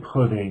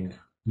inputting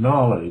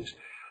knowledge.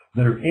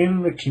 They're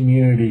in the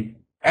community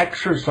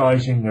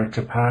exercising their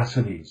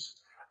capacities,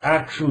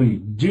 actually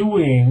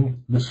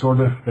doing the sort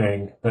of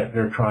thing that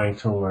they're trying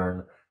to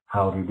learn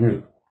how to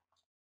do.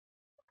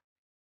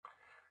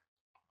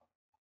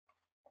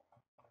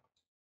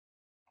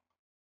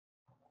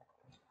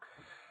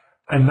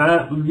 And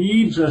that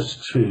leads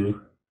us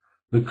to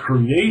the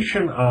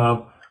creation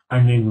of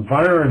an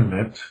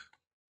environment,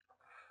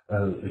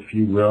 if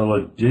you will,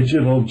 a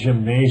digital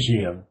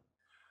gymnasium,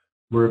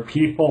 where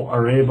people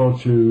are able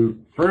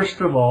to, first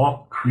of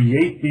all,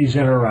 create these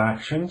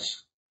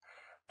interactions,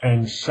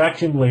 and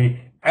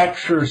secondly,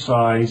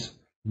 exercise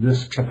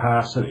this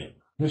capacity.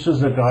 This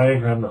is a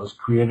diagram that was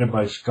created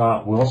by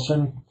Scott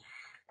Wilson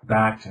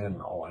back in,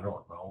 I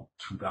don't know,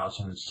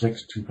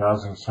 2006,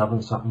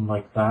 2007, something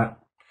like that.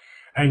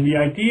 And the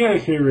idea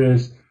here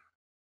is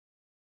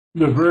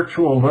the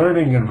virtual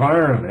learning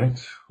environment,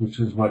 which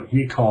is what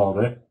he called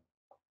it,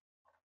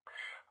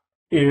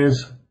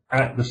 is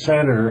at the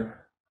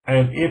center,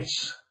 and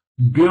it's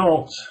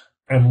built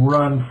and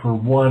run for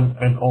one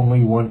and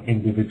only one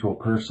individual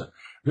person.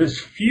 This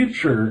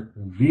future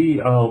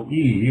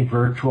VLE,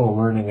 virtual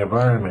learning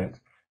environment,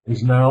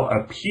 is now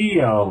a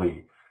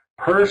PLE,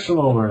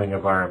 personal learning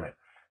environment.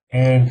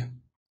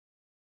 And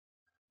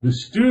the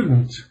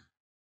student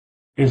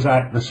is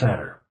at the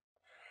center.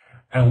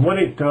 And what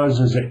it does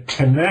is it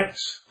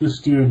connects the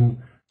student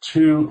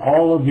to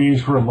all of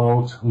these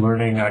remote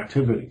learning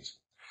activities.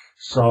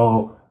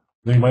 So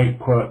they might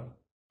put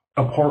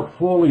a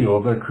portfolio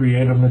of their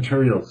creative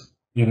materials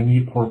in an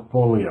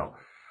e-portfolio.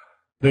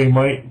 They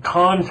might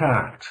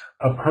contact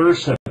a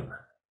person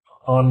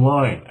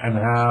online and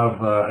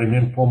have an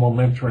informal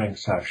mentoring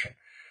session.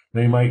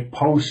 They might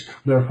post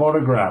their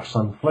photographs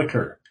on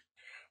Flickr.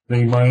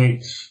 They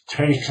might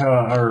take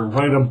or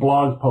write a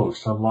blog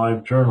post on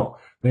LiveJournal.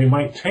 They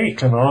might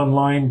take an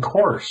online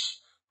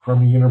course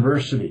from a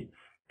university.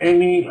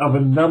 Any of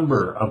a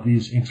number of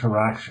these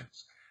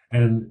interactions.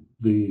 And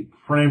the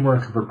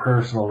framework of a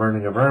personal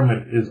learning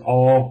environment is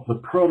all the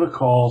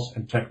protocols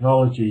and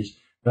technologies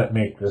that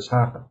make this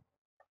happen.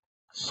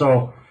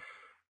 So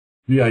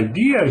the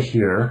idea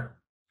here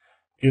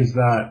is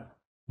that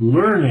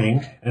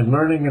learning and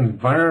learning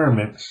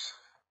environments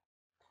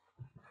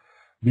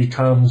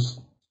becomes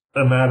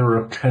a matter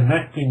of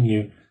connecting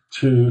you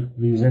to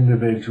these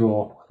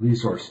individual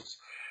resources.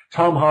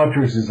 Tom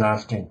Hodgers is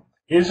asking,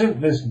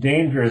 isn't this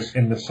dangerous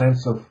in the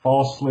sense of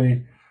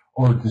falsely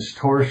or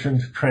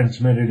distortioned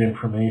transmitted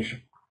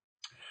information?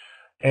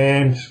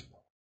 And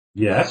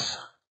yes,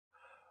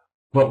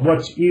 but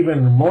what's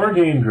even more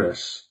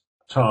dangerous,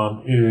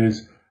 Tom,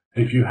 is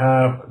if you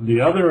have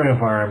the other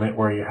environment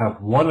where you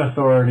have one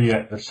authority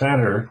at the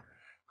center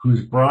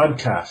who's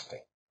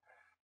broadcasting.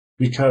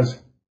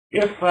 Because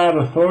if that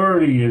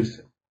authority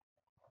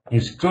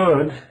is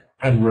good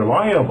and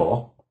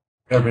reliable,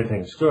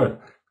 everything's good.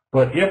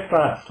 But if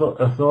that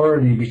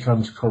authority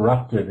becomes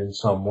corrupted in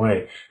some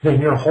way, then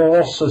your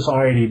whole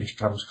society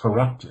becomes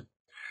corrupted.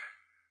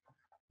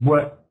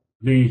 What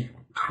the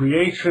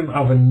creation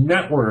of a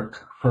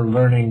network for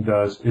learning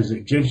does is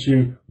it gives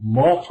you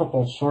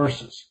multiple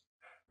sources.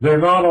 They're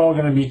not all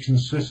going to be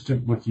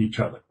consistent with each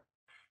other.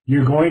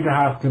 You're going to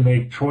have to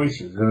make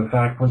choices. And in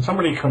fact, when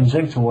somebody comes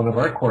into one of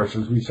our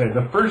courses, we say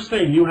the first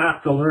thing you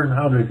have to learn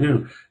how to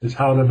do is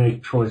how to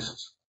make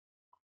choices,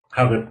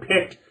 how to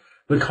pick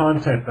the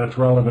content that's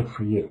relevant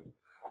for you,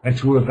 and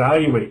to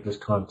evaluate this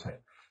content.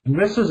 And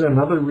this is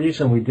another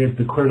reason we did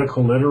the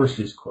critical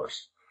literacies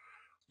course.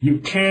 You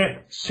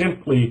can't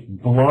simply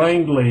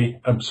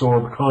blindly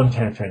absorb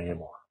content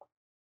anymore.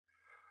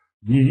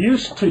 You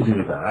used to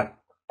do that.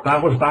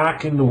 That was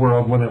back in the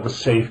world when it was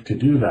safe to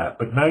do that.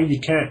 But now you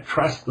can't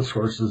trust the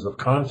sources of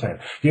content.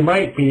 You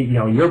might be,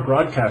 your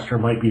broadcaster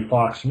might be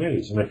Fox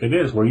News. And if it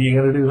is, what are you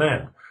going to do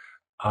then?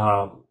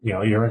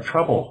 You're in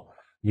trouble.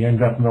 You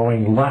end up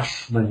knowing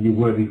less than you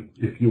would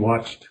if you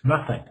watched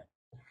nothing.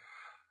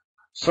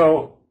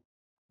 So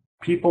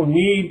people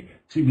need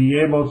to be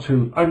able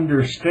to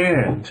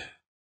understand,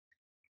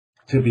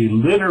 to be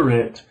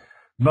literate,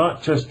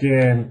 not just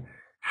in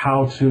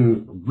how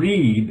to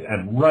read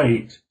and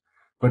write,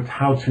 but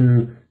how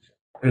to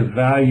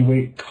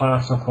evaluate,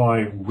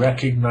 classify,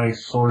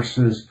 recognize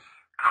sources,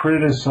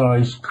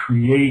 criticize,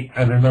 create,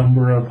 and a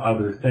number of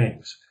other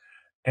things.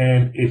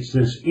 And it's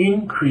this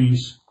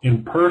increase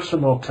in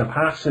personal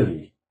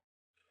capacity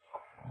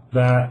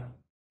that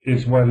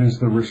is what is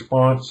the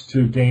response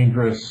to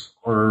dangerous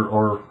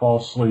or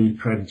falsely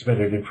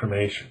transmitted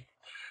information.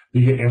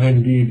 And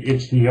indeed,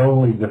 it's the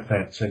only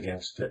defense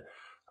against it.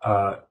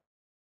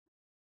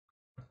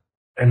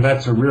 And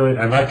that's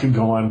and I could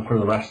go on for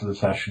the rest of the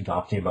session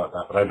talking about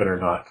that, but I better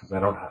not, because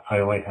I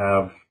only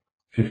have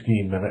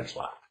 15 minutes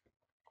left.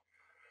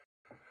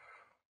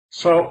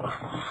 So,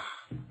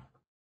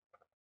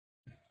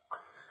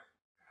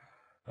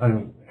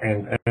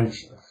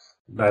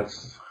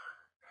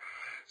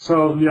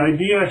 so the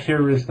idea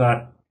here is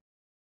that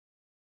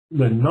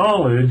the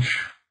knowledge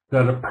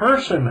that a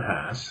person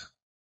has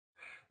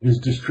is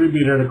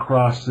distributed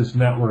across this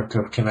network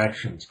of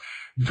connections.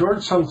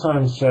 George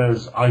sometimes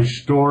says, I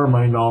store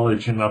my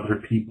knowledge in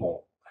other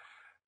people.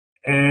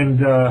 And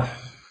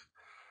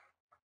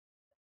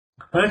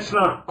that's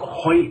not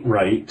quite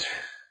right,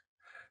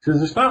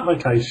 because it's not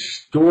like I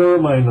store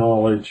my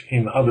knowledge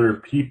in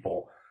other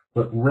people,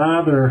 but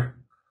rather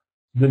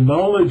the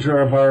knowledge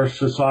of our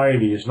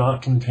society is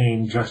not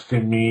contained just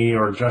in me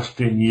or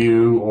just in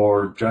you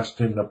or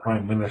just in the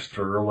Prime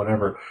Minister or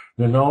whatever.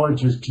 The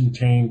knowledge is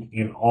contained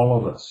in all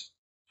of us.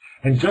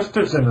 And just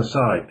as an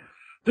aside,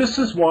 this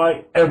is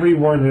why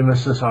everyone in a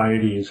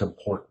society is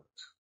important.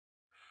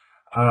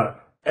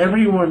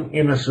 Everyone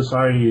in a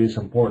society is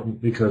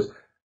important because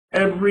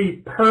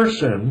every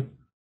person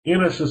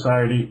in a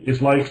society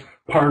is like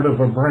part of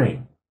a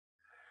brain.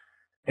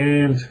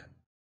 And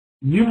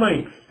you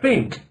might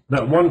think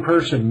that one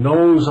person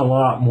knows a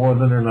lot more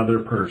than another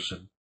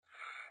person.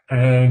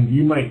 And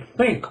you might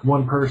think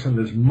one person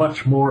is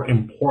much more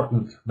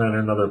important than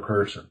another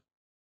person.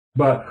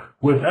 But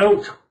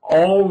without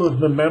all of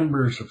the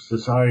members of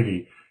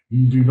society,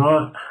 you do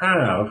not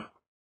have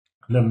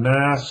the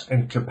mass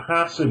and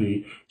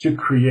capacity to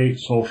create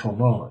social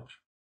knowledge.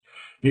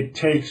 It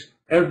takes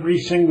every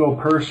single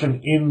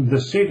person in the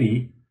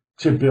city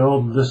to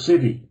build the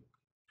city.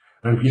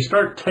 And if you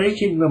start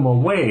taking them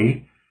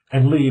away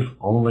and leave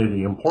only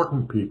the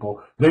important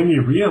people, then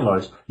you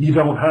realize you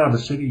don't have a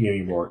city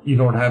anymore. You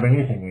don't have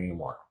anything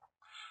anymore.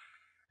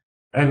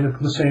 And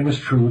the same is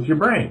true with your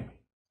brain,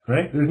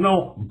 right? There's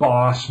no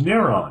boss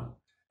neuron.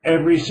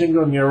 Every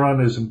single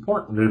neuron is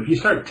important. And if you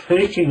start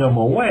taking them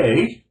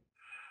away,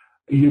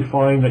 you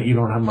find that you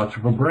don't have much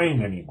of a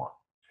brain anymore.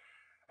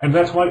 And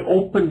that's why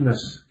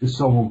openness is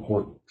so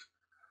important.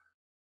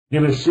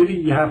 In a city,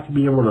 you have to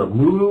be able to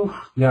move,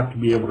 you have to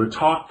be able to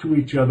talk to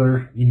each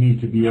other, you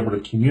need to be able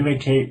to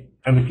communicate.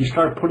 And if you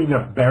start putting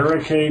up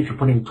barricades or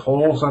putting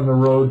tolls on the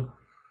road,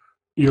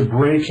 you're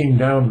breaking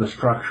down the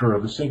structure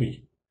of the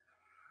city.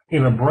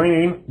 In a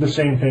brain, the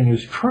same thing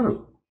is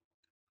true.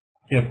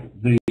 If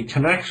the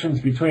connections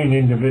between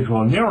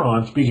individual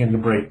neurons begin to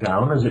break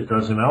down, as it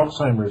does in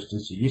Alzheimer's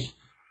disease,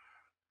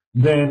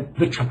 then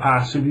the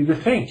capacity to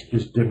think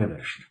is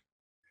diminished.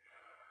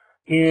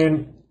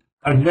 In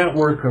a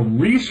network of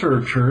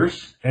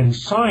researchers and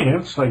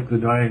science, like the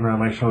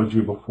diagram I showed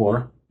you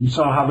before, you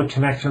saw how the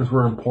connections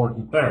were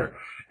important there.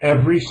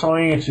 Every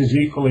science is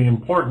equally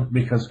important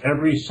because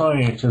every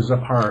science is a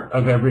part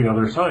of every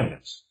other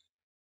science.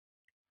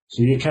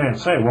 So you can't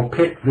say, well,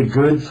 pick the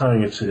good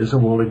sciences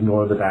and we'll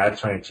ignore the bad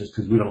sciences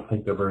because we don't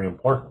think they're very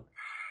important.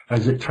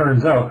 As it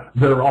turns out,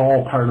 they're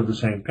all part of the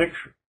same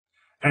picture.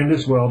 And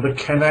as well, the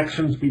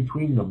connections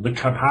between them, the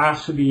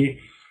capacity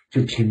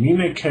to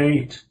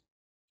communicate,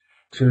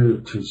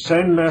 to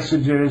send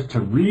messages,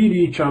 to read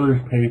each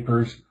other's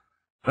papers,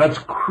 that's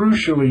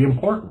crucially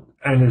important.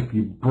 And if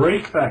you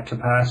break that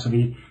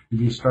capacity,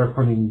 if you start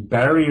putting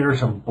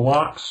barriers and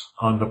blocks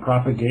on the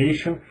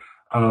propagation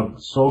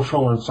of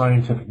social and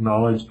scientific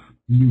knowledge,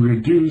 you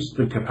reduce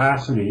the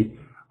capacity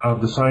of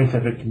the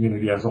scientific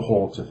community as a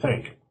whole to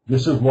think.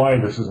 This is why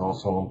this is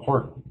also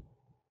important.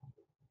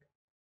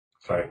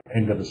 Sorry,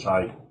 end of the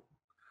slide.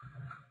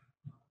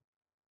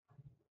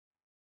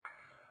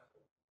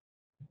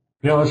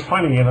 You know, it's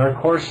funny, in our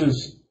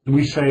courses,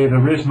 we say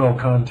there is no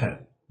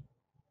content.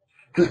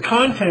 Because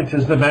content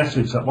is the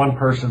message that one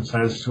person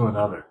says to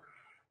another.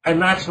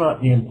 And that's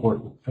not the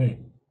important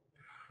thing.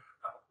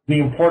 The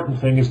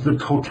important thing is the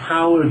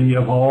totality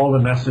of all the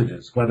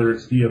messages, whether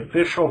it's the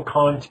official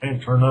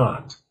content or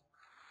not.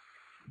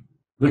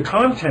 The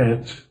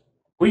content,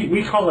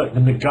 we call it the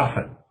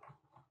MacGuffin.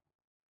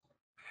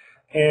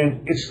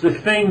 And it's the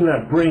thing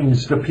that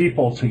brings the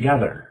people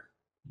together.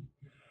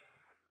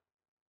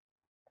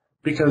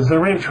 Because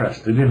they're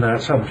interested in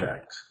that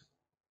subject.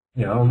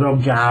 You know,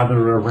 they'll gather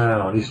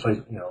around. It's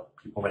like, you know,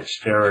 people might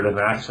stare at an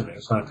accident.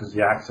 It's not because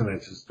the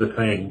accident is the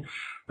thing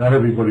that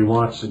everybody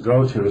wants to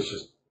go to. It's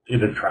just,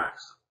 it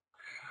attracts.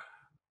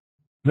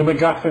 The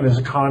MacGuffin is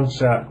a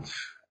concept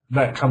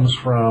that comes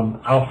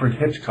from Alfred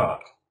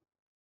Hitchcock.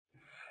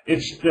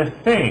 It's the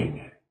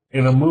thing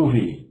in a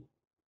movie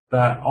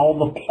that all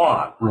the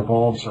plot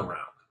revolves around.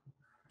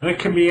 And it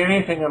can be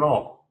anything at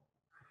all.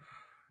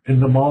 In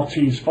the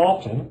Maltese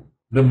Falcon,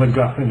 the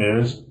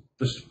MacGuffin is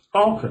the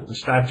falcon, the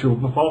statue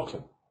of the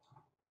falcon.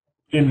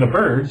 In the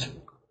Birds,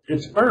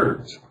 it's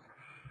birds.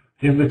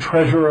 In the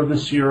treasure of the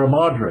Sierra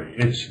Madre,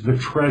 it's the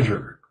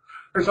treasure.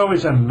 There's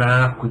always a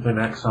map with an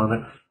X on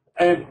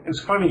it. And it's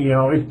funny,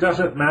 it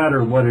doesn't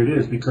matter what it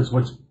is, because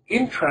what's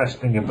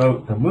interesting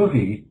about the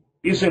movie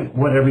isn't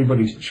what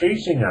everybody's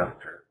chasing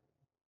after.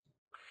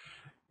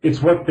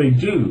 It's what they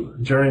do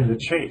during the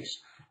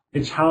chase.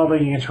 It's how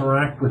they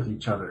interact with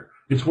each other.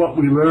 It's what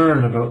we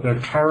learn about their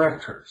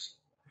characters,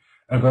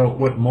 about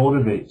what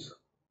motivates them.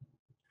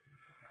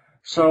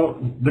 So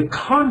the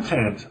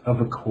content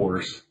of a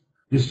course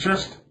is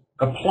just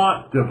a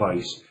plot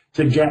device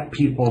to get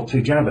people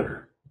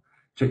together,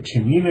 to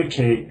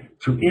communicate,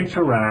 to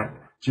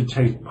interact, to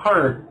take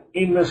part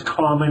in this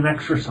common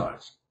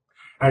exercise.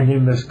 And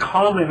in this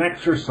common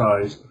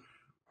exercise,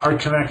 our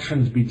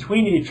connections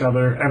between each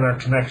other and our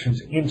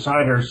connections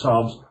inside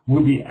ourselves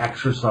will be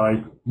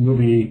exercised, will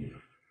be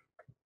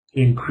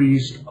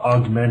increased,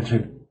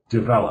 augmented,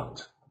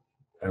 developed.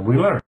 And we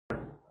learn.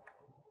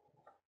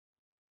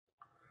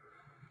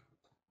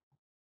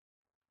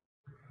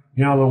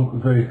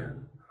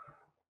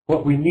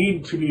 What we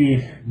need to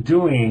be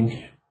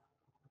doing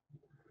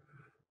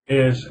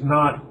is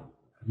not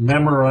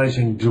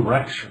memorizing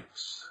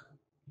directions.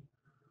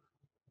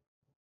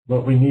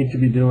 What we need to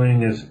be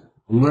doing is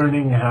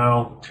learning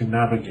how to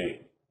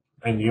navigate.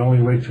 And the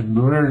only way to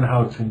learn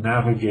how to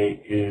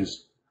navigate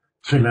is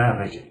to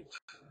navigate.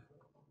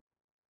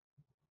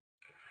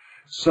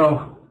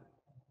 So,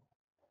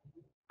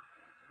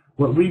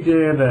 what we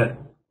did at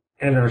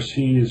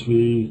NRC is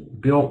we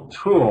built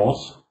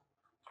tools.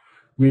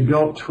 We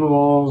built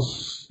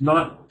tools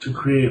not to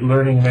create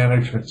learning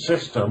management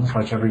systems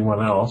like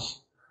everyone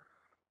else,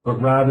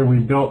 but rather we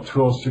built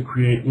tools to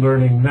create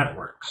learning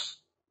networks.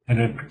 And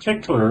in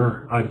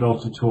particular, I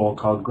built a tool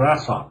called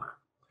Grasshopper.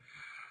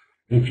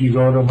 If you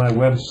go to my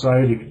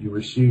website, if you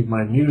receive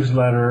my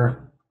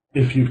newsletter,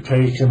 if you've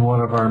taken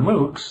one of our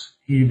MOOCs,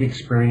 you've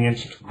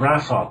experienced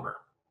Grasshopper.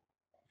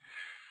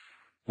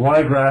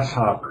 Why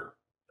Grasshopper?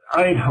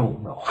 I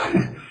don't know.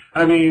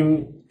 I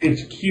mean,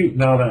 it's cute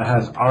now that it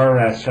has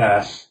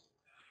RSS,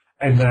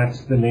 and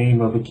that's the name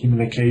of the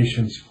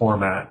communications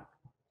format.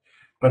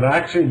 But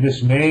actually,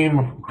 this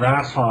name,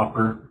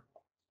 Grasshopper,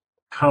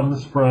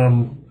 comes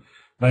from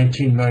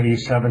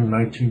 1997,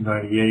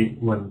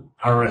 1998, when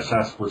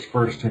RSS was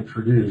first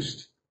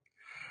introduced.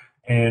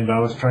 And I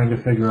was trying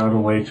to figure out a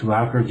way to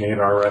aggregate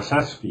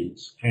RSS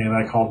feeds, and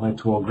I called my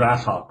tool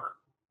Grasshopper.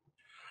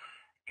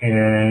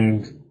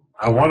 And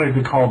I wanted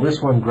to call this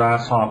one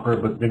Grasshopper,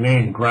 but the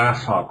name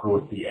Grasshopper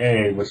with the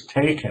A was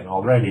taken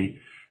already,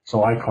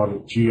 so I called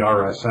it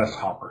GRSS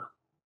Hopper.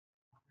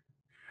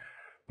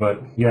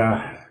 But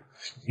yeah,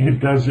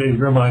 it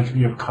reminds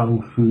me of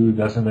Kung Fu,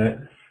 doesn't it?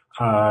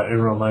 It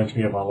reminds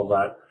me of all of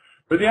that.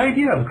 But the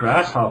idea of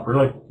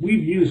Grasshopper,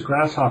 we've used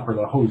Grasshopper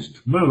to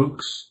host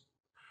MOOCs,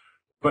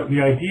 but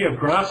the idea of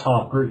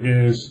Grasshopper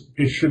is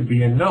it should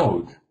be a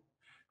node.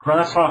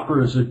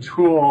 Grasshopper is a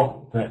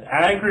tool that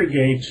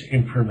aggregates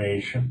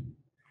information,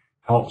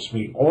 helps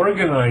me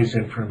organize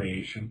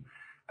information,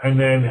 and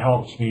then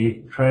helps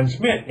me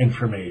transmit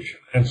information.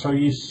 And so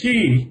you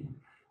see,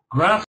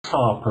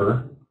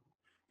 Grasshopper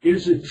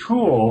is a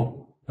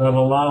tool that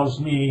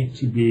allows me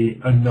to be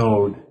a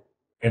node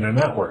in a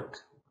network.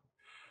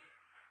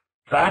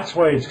 That's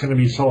why it's going to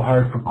be so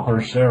hard for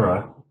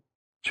Coursera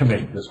to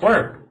make this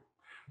work.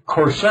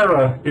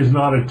 Coursera is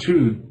not a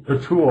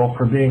tool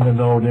for being a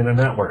node in a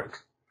network.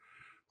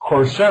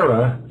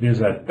 Coursera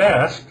is at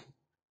best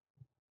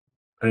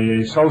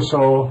a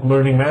so-so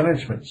learning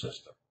management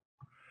system.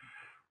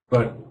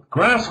 But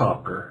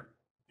Grasshopper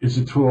is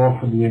a tool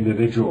for the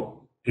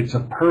individual. It's a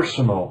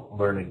personal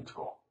learning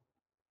tool.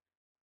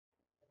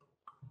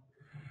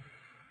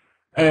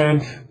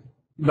 And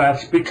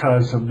that's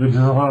because of the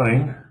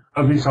design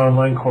of these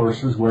online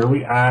courses where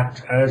we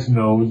act as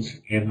nodes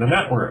in the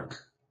network.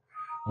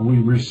 We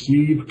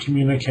receive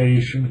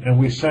communication and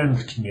we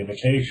send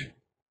communication.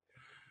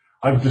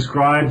 I've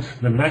described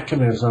the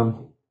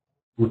mechanism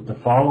with the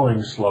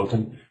following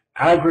slogan: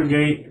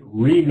 aggregate,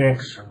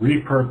 remix,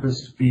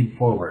 repurpose, feed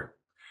forward.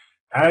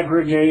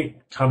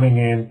 Aggregate, coming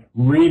in,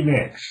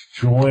 remix,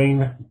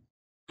 join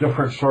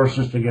different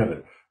sources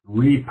together.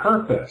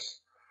 Repurpose,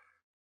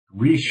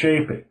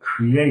 reshape it,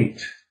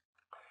 create,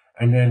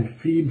 and then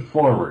feed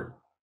forward.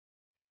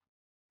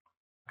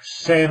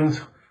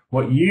 Send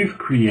what you've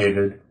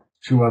created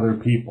to other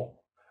people.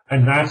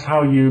 And that's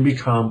how you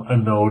become a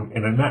node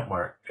in a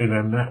network.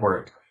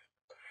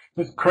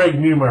 Craig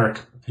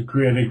Newmark, who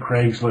created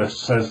Craigslist,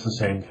 says the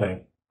same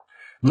thing.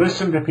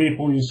 Listen to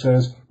people, he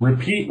says,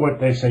 repeat what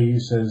they say, he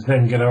says,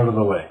 then get out of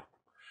the way.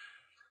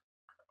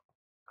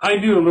 I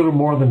do a little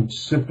more than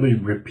simply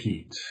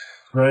repeat,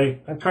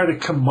 right? I try to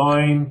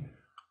combine,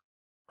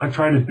 I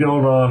try to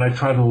build on, I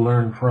try to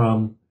learn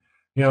from.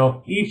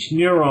 Each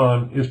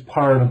neuron is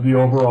part of the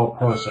overall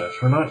process.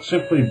 We're not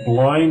simply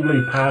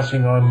blindly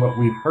passing on what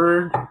we've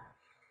heard.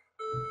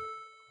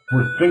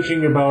 We're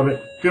thinking about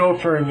it,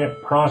 filtering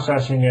it,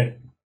 processing it,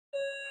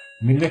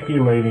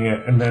 manipulating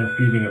it, and then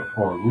feeding it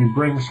forward. We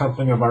bring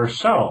something of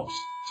ourselves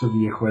to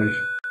the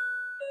equation.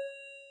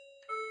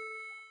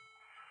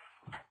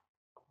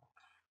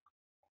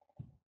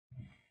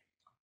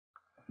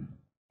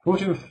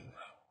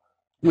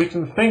 we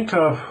can think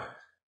of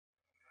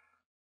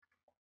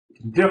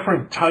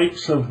different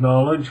types of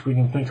knowledge. We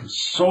can think of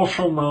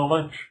social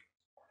knowledge,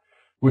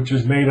 which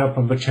is made up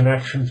of the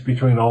connections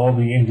between all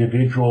the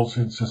individuals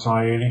in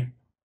society.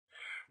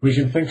 We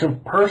can think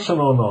of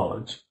personal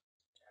knowledge,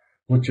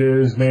 which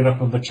is made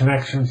up of the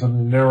connections of the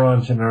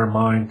neurons in our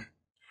mind.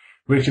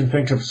 We can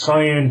think of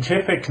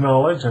scientific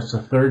knowledge, that's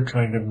a third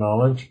kind of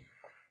knowledge,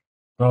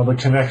 all the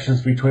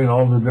connections between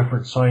all the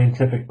different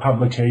scientific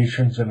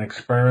publications and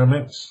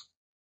experiments.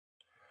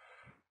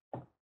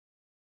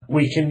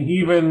 We can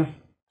even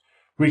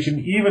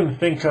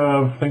think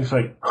of things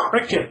like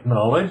cricket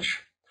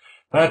knowledge.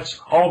 That's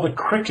all the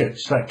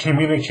crickets that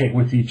communicate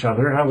with each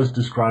other. That was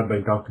described by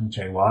Duncan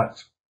J.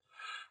 Watts.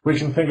 We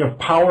can think of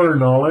power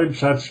knowledge.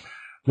 That's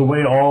the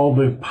way all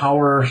the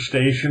power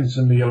stations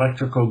in the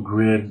electrical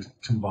grid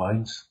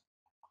combines,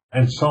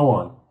 and so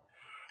on.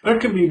 There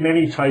can be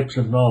many types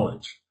of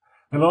knowledge.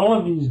 And all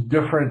of these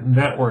different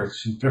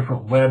networks, these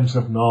different webs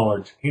of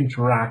knowledge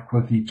interact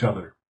with each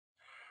other.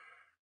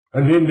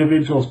 An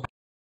individual's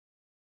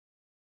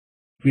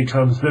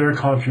becomes their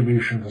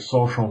contribution to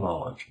social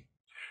knowledge.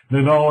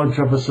 The knowledge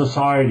of a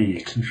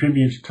society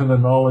contributes to the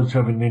knowledge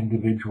of an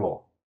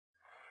individual.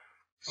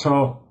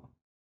 So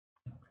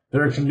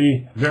there can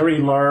be very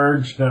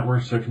large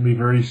networks, there can be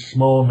very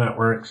small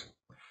networks,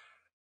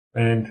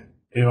 and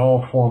it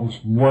all forms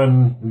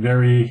one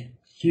very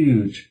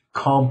huge,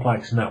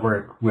 complex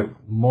network with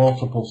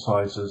multiple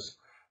sizes,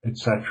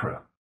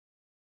 etc.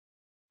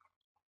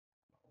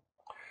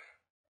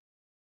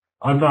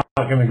 I'm not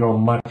going to go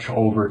much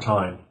over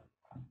time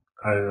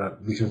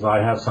because I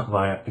have something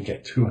I have to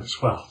get to as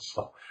well.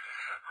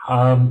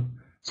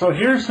 So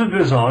here's the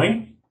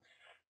design.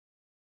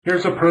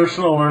 Here's a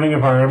personal learning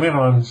environment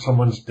on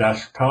someone's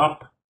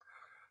desktop.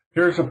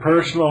 Here's a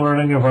personal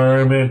learning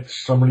environment,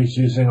 somebody's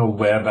using a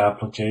web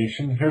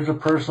application. Here's a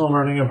personal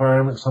learning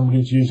environment,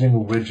 somebody's using a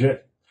widget.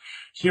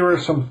 Here are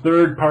some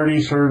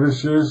third-party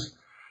services.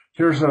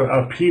 Here's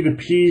a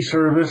P2P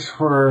service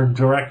for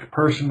direct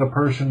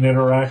person-to-person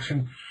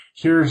interaction.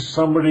 Here's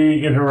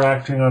somebody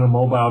interacting on a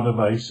mobile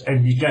device,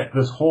 and you get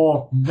this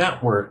whole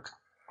network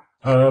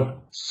of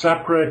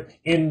separate,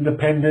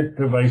 independent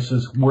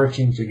devices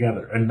working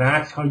together. And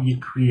that's how you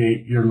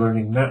create your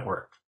learning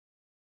network.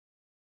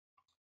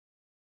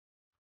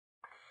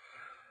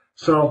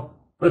 So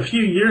a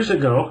few years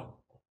ago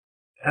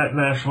at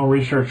National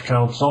Research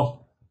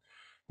Council,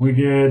 we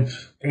did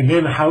an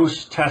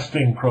in-house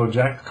testing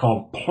project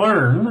called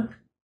PLEARN,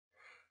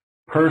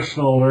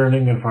 Personal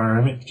Learning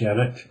Environment, get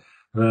it?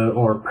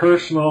 Or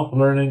Personal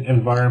Learning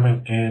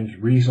Environment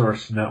and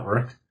Resource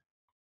Network.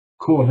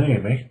 Cool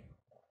name, eh?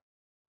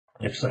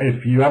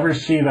 If you ever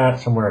see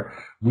that somewhere,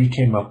 we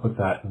came up with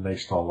that and they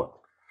stole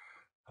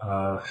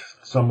it.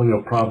 Somebody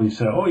will probably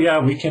say, oh yeah,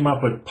 we came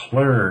up with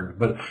PLEARN,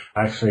 but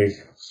actually,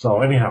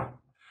 so anyhow.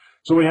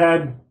 So we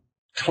had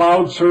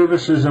cloud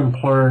services in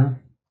PLEARN.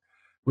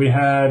 We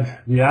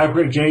had the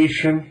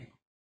aggregation,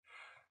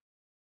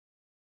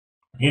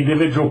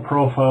 individual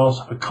profiles,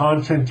 a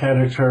content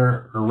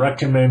editor, a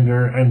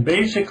recommender, and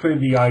basically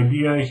the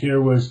idea here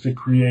was to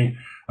create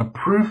a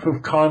proof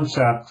of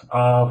concept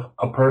of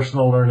a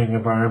personal learning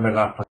environment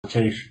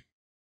application.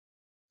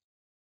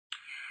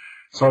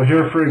 So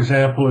here, for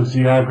example, is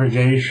the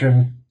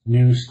aggregation,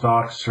 news,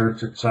 stock,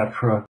 search,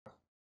 etc.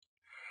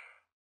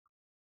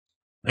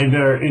 And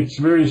it's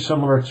very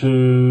similar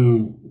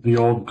to the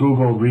old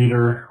Google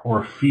Reader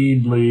or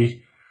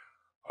Feedly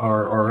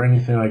or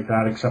anything like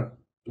that, except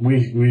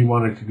we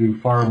wanted to do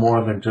far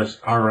more than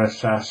just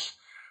RSS.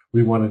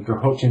 We wanted to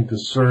hook into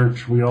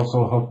search. We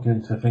also hooked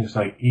into things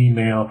like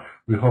email.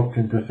 We hooked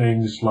into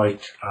things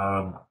like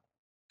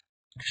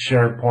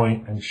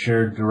SharePoint and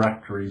shared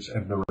directories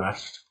and the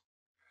rest.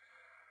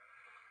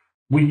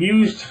 We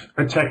used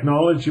a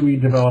technology we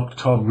developed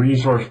called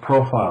resource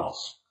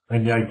profiles.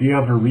 And the idea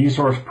of a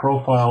resource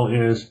profile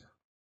is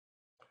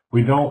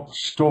we don't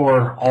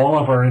store all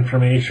of our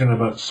information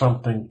about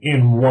something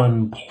in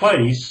one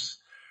place,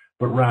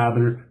 but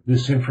rather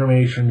this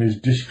information is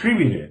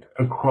distributed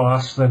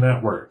across the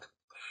network.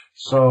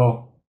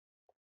 So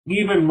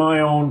even my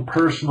own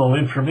personal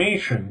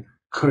information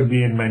could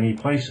be in many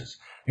places.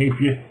 If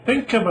you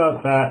think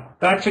about that,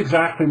 that's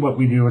exactly what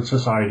we do in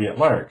society at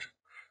large.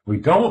 We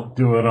don't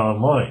do it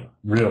online,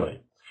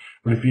 really.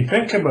 But if you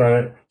think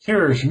about it,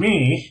 here's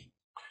me.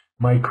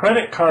 My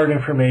credit card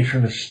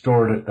information is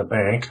stored at the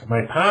bank.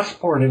 My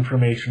passport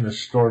information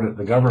is stored at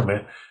the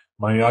government.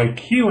 My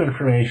IQ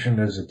information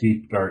is a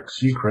deep, dark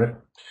secret.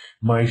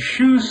 My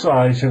shoe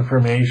size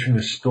information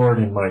is stored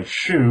in my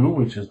shoe,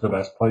 which is the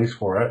best place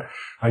for it.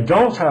 I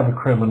don't have a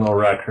criminal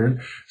record,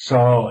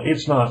 so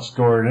it's not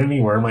stored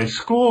anywhere. My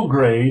school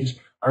grades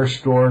are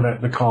stored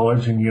at the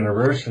college and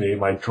university.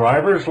 My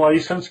driver's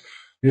license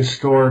is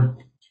stored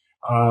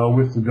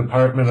with the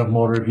Department of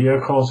Motor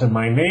Vehicles, and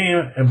my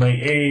name and my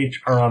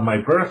age are on my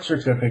birth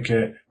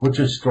certificate, which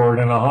is stored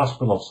in a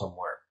hospital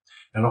somewhere.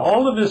 And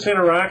all of this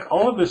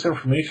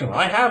information,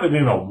 I have it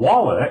in a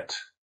wallet.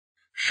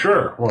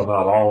 Sure, well,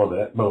 not all of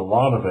it, but a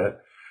lot of it.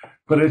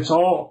 but it's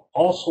all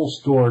also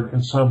stored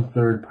in some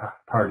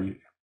third-party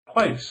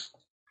place.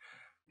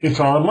 It's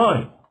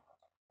online.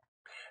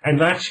 And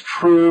that's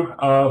true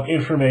of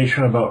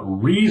information about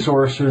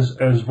resources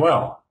as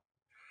well.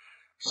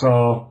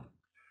 So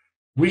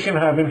we can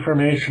have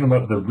information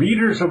about the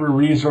readers of a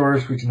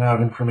resource. We can have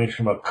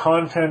information about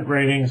content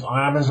ratings,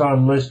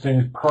 Amazon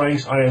listings,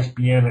 price,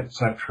 ISBN,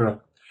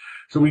 etc.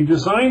 So we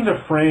designed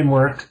a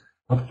framework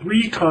of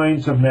 3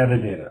 kinds of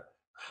metadata.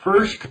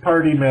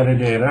 First-party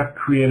metadata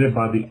created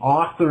by the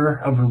author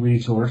of a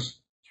resource.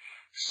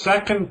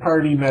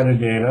 Second-party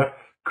metadata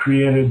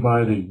created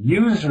by the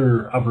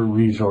user of a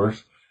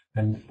resource.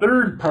 And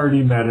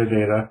third-party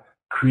metadata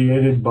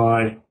created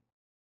by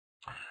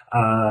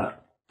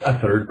a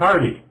third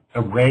party,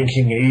 a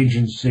ranking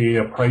agency,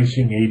 a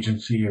pricing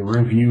agency, a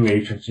review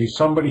agency,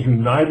 somebody who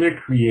neither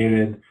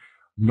created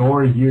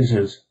nor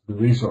uses the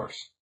resource.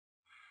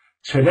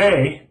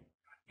 Today,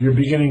 you're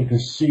beginning to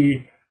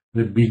see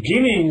the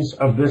beginnings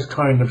of this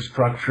kind of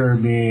structure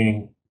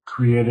being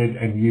created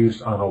and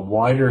used on a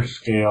wider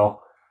scale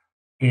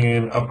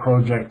in a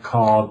project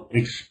called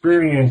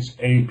Experience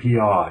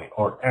API,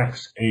 or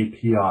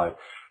XAPI.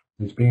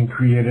 It's being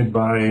created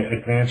by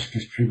Advanced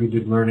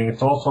Distributed Learning.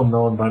 It's also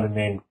known by the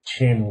name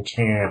Tin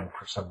Can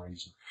for some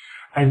reason.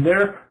 And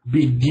they're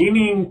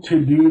beginning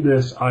to do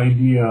this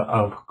idea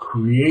of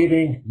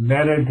creating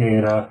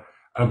metadata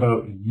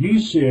about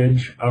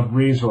usage of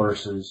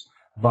resources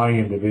by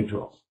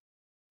individuals.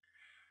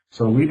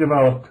 So we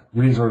developed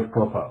resource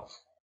profiles.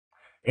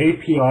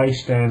 API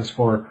stands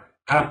for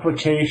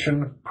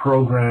Application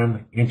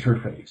Program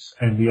Interface.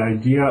 And the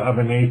idea of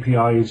an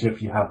API is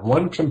if you have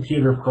one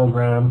computer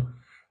program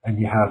and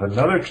you have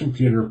another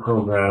computer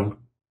program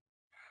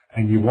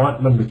and you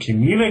want them to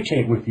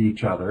communicate with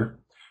each other,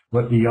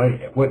 what the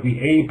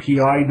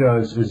API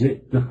does is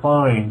it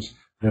defines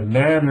the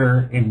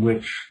manner in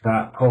which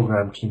that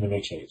program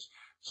communicates.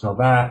 So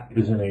that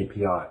is an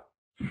API.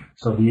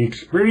 So the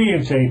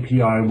Experience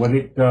API, what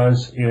it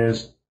does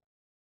is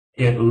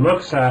it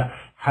looks at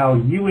how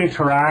you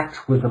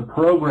interact with a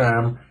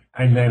program,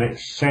 and then it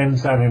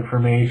sends that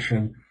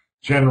information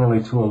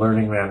generally to a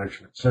learning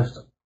management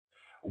system.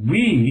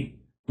 We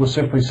will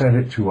simply send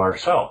it to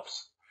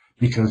ourselves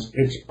because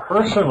it's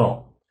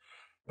personal.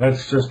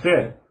 That's just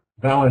it.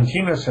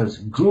 Valentina says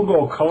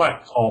Google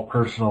collects all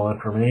personal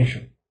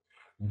information.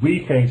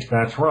 We think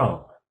that's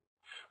wrong.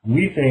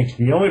 We think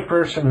the only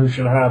person who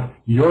should have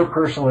your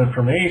personal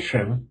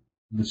information,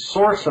 the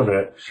source of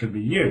it, should be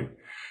you.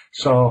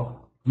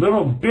 So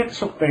little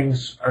bits of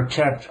things are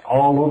kept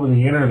all over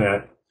the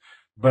internet,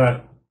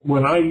 but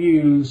when I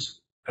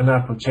use an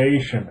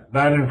application,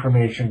 that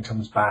information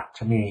comes back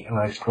to me and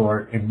I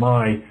store it in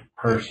my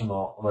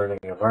personal learning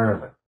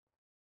environment.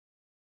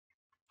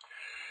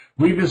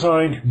 We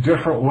designed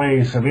different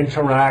ways of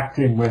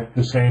interacting with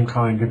the same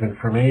kind of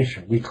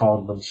information. We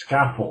called them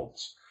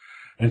scaffolds.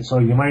 And so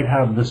you might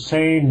have the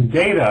same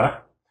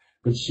data,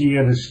 but see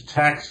it as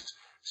text,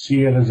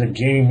 see it as a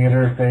game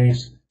interface,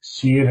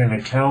 see it in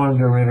a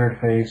calendar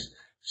interface,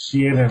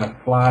 see it in a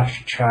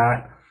flash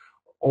chat,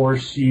 or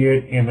see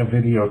it in a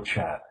video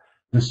chat.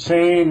 The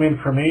same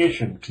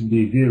information can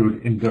be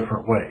viewed in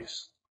different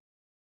ways.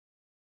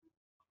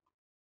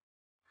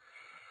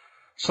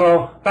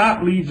 So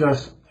that leads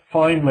us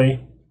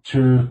finally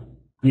to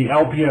the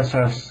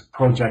LPSS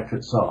project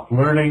itself,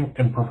 Learning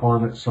and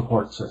Performance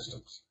Support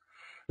Systems.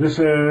 This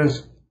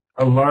is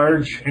a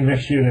large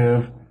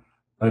initiative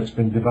that's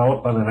been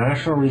developed by the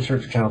National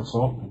Research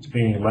Council. It's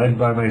being led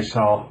by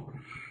myself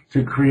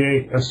to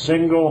create a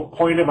single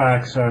point of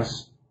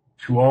access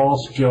to all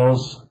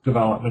skills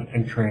development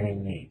and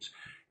training needs.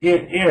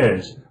 It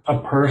is a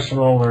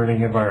personal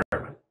learning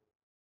environment.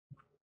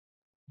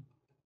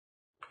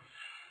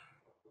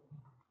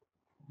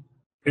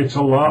 It's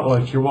a lot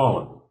like your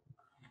wallet.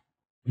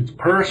 It's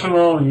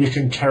personal and you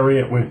can carry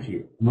it with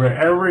you.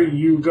 Wherever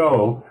you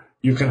go,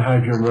 you can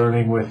have your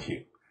learning with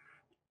you,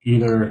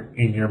 either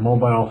in your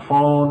mobile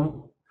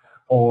phone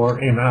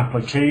or in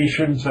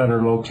applications that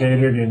are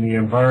located in the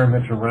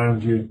environment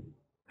around you.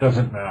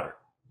 Doesn't matter.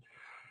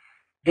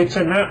 It's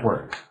a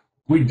network.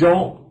 We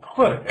don't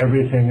put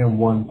everything in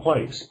one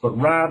place, but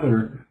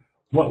rather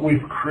what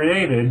we've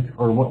created,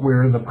 or what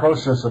we're in the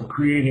process of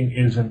creating,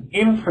 is an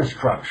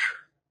infrastructure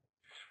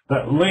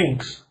that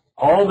links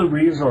all the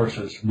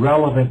resources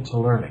relevant to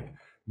learning,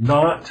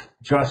 not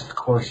just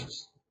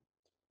courses.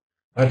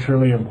 That's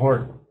really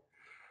important.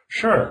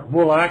 Sure,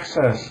 we'll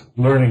access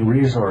learning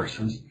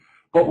resources,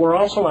 but we're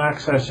also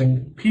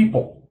accessing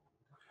people.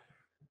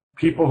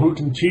 People who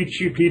can teach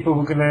you, people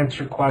who can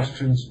answer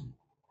questions,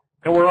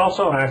 and we're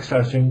also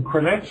accessing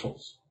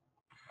credentials.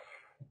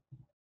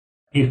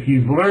 If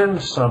you've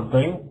learned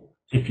something,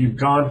 if you've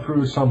gone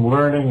through some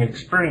learning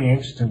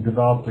experience and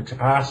developed the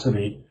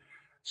capacity,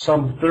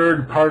 some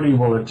third party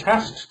will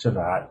attest to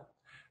that,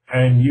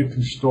 and you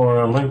can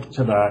store a link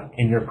to that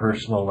in your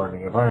personal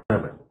learning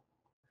environment.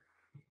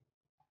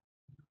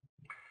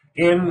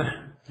 In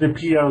the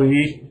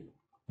PLE,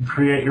 you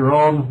create your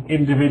own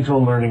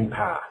individual learning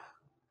path.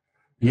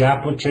 The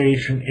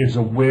application is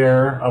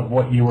aware of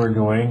what you are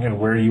doing and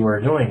where you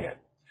are doing it.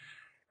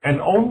 And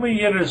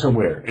only it is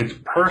aware. It's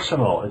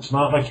personal. It's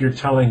not like you're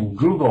telling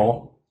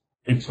Google.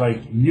 It's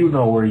like you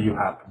know where you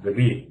happen to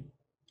be.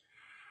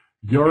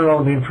 Your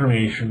own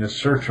information is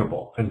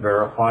searchable and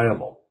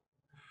verifiable.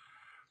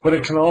 But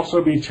it can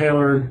also be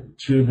tailored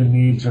to the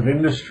needs of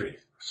industry,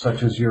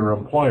 such as your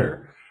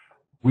employer.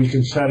 We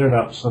can set it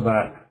up so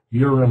that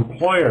your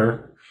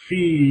employer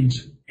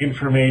feeds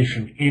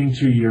information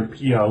into your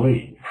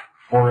PLE.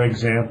 For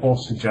example,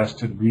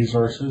 suggested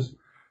resources.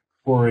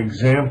 For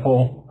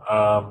example,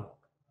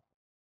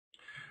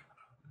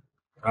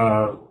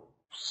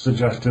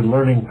 suggested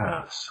learning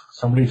paths.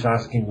 Somebody's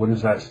asking, what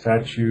is that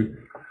statue?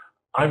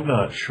 I'm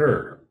not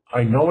sure.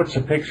 I know it's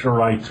a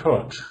picture I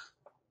took.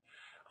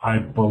 I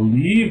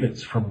believe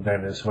it's from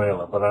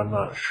Venezuela, but I'm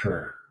not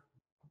sure.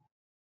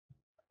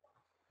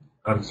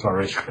 I'm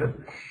sorry.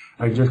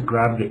 I just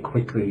grabbed it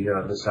quickly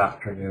this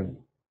afternoon.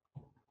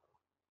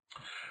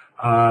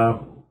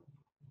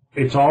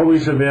 It's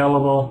always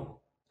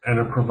available, and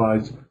it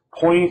provides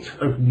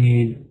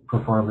point-of-need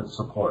performance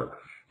support.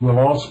 Will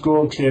all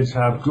school kids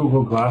have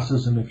Google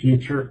Glasses in the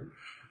future?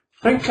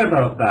 Think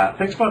about that.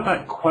 Think about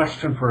that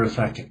question for a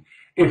second.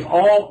 If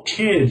all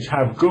kids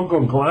have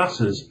Google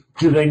Glasses,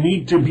 do they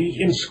need to be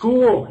in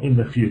school in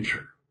the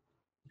future?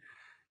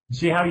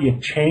 See how you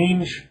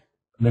change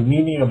the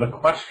meaning of the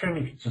question?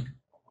 You can just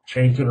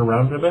change it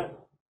around a bit.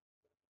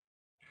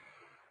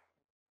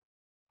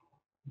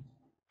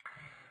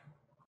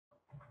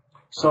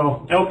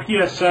 So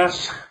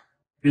LPSS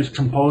is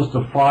composed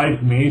of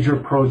 5 major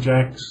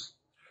projects: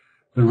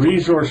 the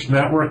resource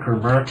network or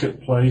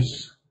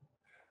marketplace,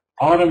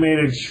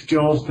 automated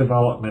skills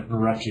development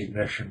and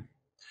recognition.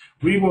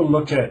 We will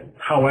look at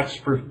how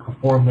experts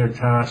perform their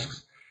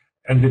tasks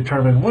and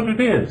determine what it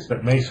is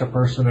that makes a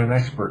person an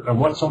expert and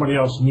what somebody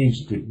else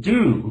needs to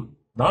do,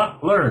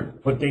 not learn,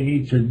 what they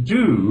need to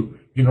do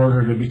in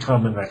order to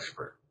become an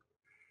expert.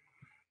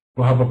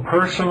 We'll have a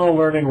personal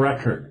learning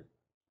record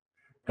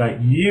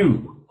that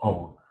you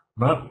own,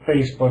 not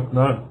Facebook,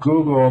 not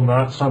Google,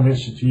 not some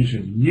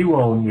institution. You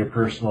own your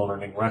personal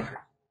learning record.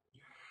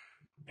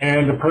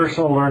 And a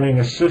personal learning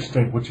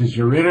assistant, which is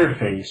your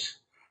interface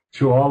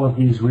to all of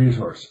these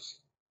resources.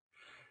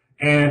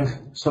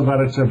 And so that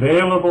it's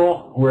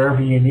available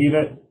wherever you need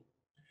it,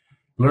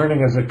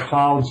 learning as a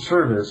cloud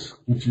service,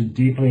 which is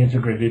deeply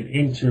integrated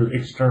into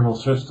external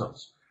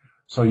systems.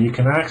 So you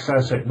can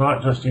access it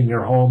not just in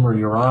your home or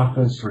your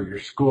office or your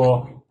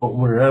school, but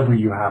wherever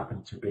you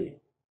happen to be.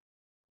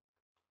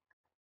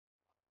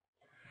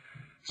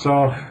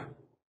 So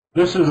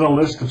this is a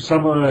list of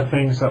some of the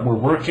things that we're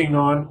working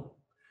on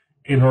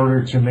in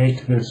order to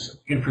make this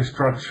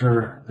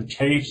infrastructure the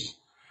case.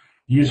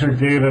 User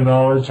data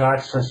knowledge,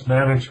 access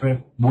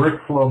management,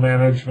 workflow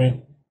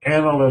management,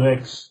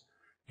 analytics,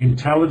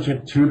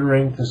 intelligent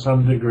tutoring to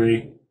some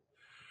degree.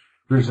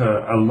 There's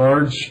a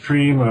large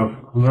stream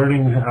of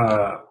learning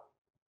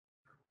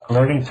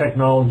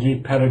technology,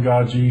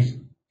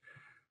 pedagogy,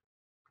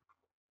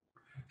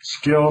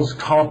 skills,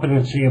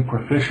 competency, and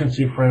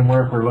proficiency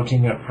framework. We're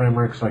looking at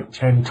frameworks like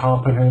 10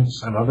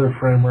 Competence and other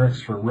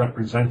frameworks for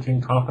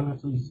representing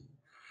competencies.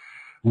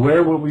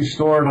 Where will we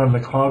store it on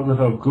the cloud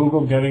without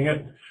Google getting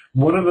it?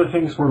 One of the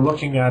things we're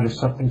looking at is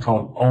something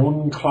called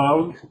Own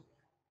Cloud.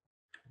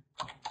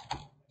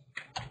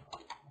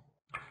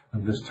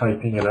 I'm just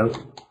typing it out.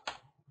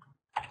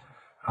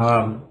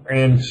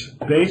 And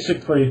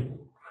basically,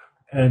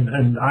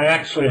 and I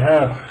actually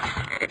have,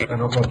 I don't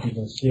know if you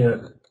can see it,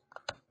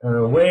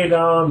 way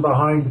down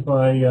behind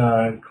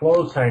my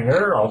clothes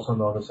hanger, also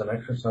known as an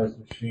exercise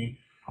machine,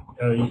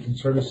 you can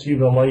sort of see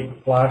the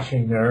light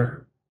flashing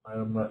there.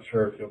 I'm not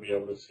sure if you'll be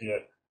able to see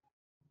it.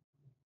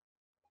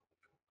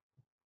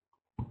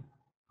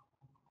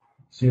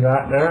 See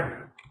that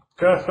there?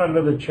 Just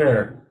under the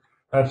chair.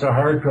 That's a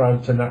hard drive.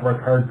 It's a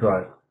network hard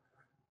drive.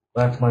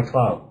 That's my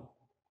cloud.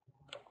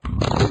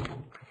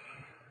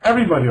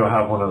 Everybody will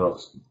have one of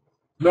those.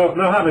 They'll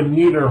have a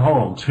neater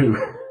home, too.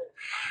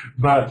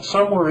 But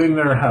somewhere in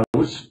their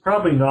house,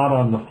 probably not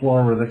on the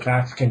floor where the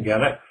cats can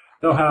get it,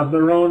 they'll have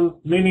their own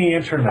mini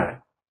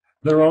internet,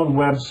 their own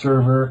web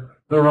server,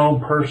 their own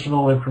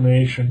personal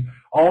information,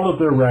 all of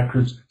their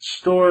records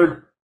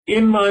stored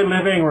in my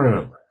living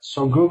room.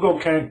 So Google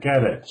can't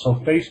get it. So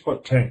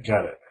Facebook can't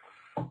get it.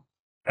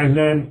 And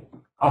then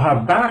I'll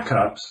have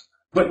backups,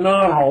 but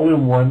not all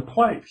in one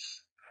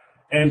place.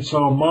 And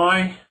so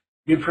my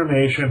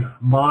information,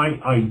 my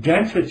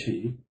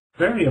identity,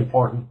 very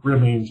important,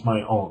 remains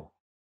my own.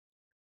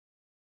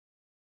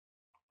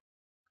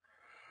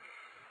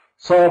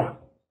 So,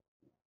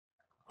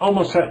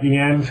 almost at the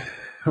end,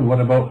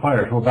 what about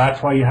fires? Well,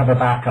 that's why you have a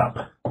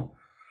backup.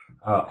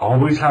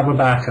 Always have a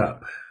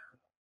backup.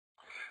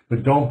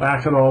 But don't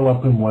back it all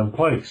up in one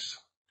place.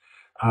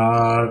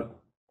 I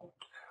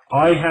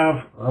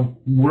have,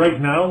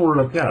 right now,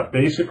 we're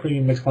basically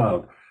in the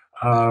cloud.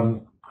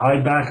 I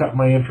back up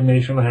my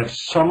information. I have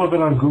some of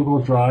it on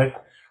Google Drive.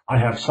 I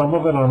have some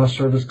of it on a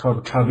service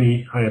called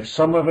Cubby. I have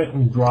some of it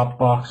in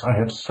Dropbox. I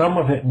have some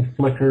of it in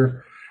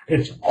Flickr.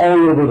 It's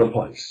all over the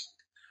place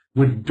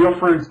with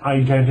different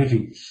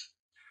identities.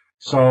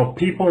 So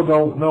people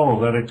don't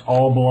know that it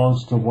all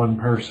belongs to one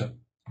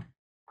person.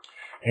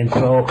 And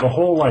so the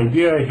whole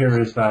idea here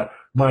is that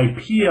my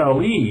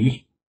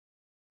PLE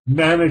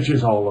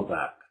manages all of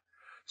that.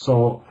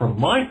 So from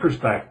my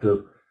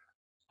perspective,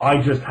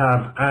 I just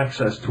have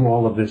access to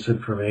all of this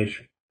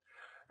information.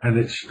 And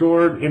it's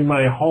stored in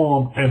my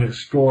home, and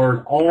it's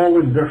stored all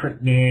in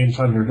different names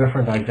under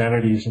different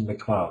identities in the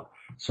cloud.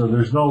 So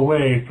there's no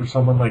way for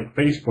someone like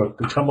Facebook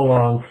to come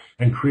along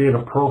and create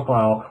a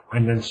profile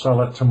and then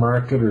sell it to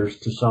marketers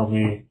to sell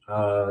me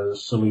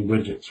silly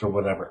widgets or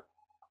whatever.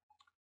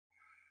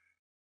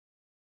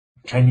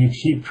 Can you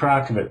keep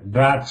track of it?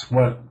 That's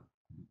what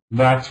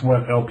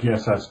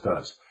LPSS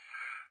does.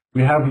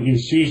 We have, you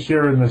see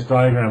here in this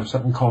diagram,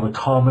 something called a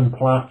common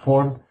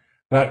platform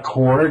that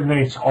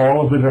coordinates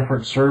all of the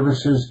different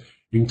services,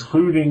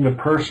 including the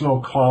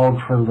personal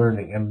cloud for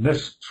learning. And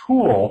this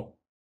tool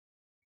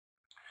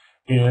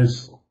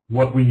is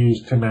what we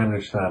use to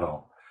manage that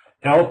all.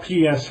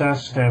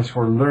 LPSS stands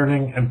for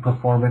Learning and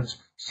Performance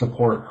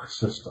Support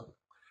System.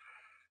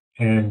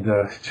 And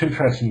it's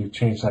interesting you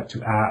change that to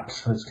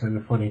apps. That's kind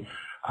of funny.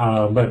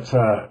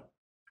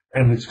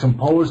 And it's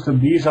composed of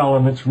these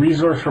elements: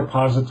 resource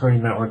repository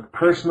network,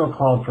 personal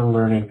cloud for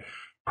learning,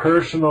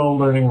 personal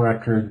learning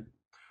record,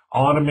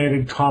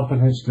 automated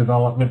competence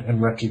development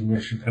and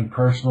recognition, and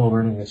personal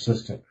learning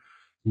assistant.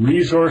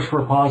 Resource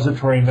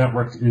repository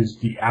network is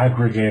the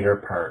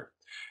aggregator part.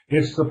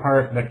 It's the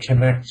part that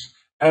connects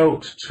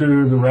out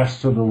to the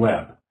rest of the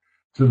web,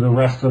 to the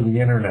rest of the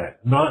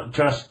internet, not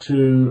just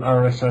to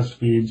RSS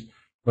feeds,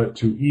 but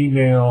to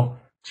email,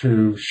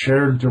 to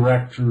shared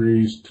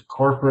directories, to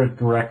corporate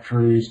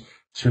directories,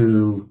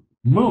 to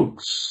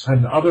MOOCs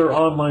and other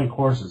online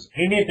courses.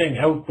 Anything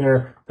out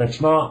there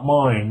that's not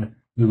mine,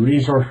 the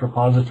resource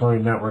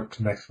repository network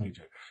connects me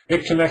to.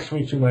 It connects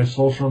me to my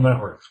social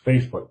networks,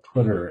 Facebook,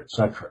 Twitter,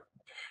 etc.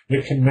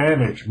 It can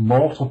manage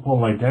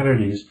multiple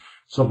identities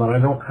so that I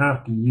don't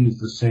have to use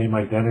the same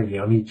identity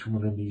on each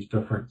one of these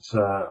different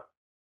social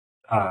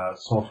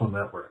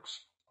networks.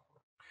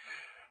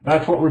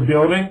 That's what we're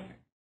building.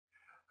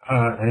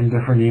 And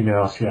different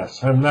emails,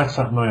 yes. And that's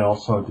something I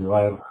also do.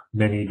 I have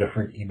many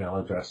different email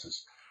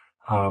addresses.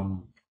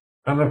 And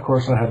of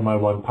course I have my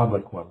one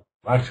public one.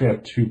 Actually I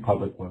have two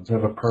public ones. I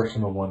have a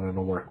personal one and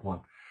a work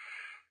one.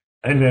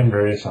 And then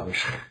various others.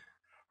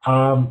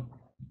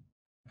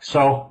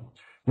 So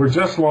we're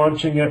just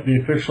launching it. The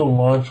official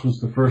launch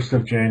was the 1st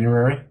of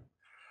January.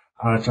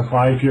 It's a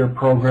 5-year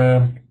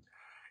program.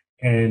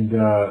 And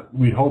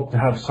we hope to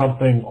have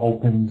something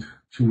opened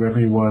to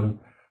everyone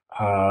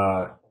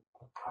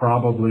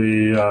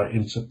probably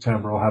in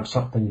September. We'll have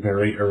something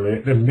very early.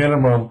 At the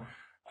minimum,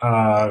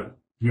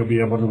 you'll be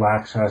able to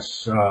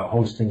access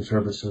hosting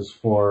services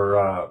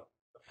for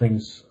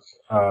things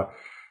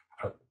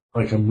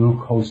like a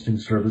MOOC hosting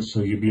service,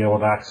 so you'll be able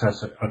to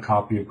access a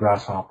copy of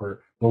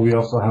Grasshopper. But we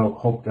also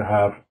hope to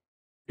have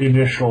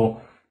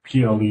initial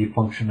PLE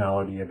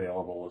functionality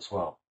available as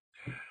well.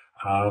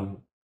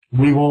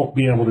 We won't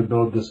be able to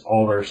build this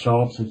all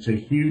ourselves. It's a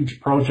huge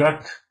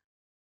project.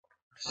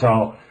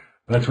 So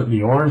that's what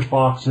the orange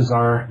boxes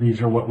are.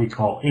 These are what we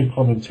call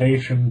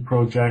implementation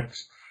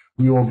projects.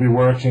 We will be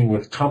working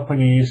with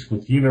companies,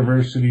 with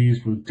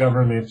universities, with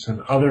governments,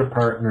 and other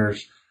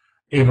partners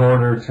in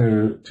order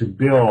to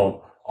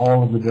build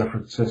all of the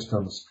different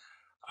systems.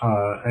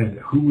 And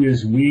who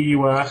is we,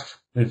 you ask?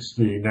 It's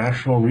the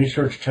National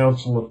Research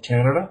Council of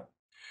Canada,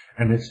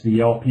 and it's the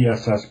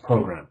LPSS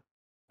program.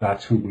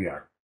 That's who we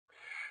are.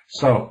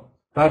 So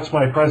that's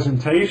my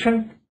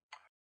presentation.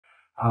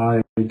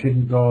 I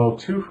didn't go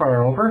too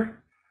far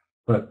over,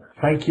 but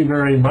thank you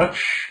very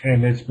much,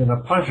 and it's been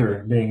a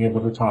pleasure being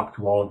able to talk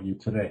to all of you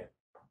today.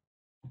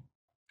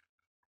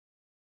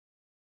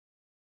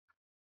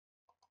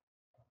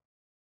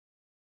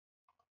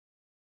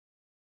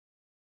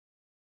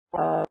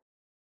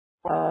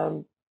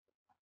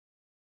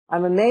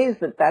 I'm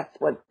amazed that that's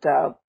what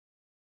the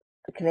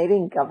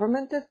Canadian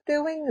government is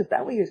doing. Is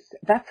that what you're?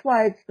 That's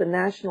why it's the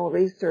National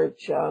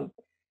Research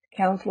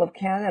Council of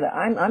Canada.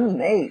 I'm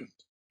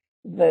amazed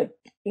that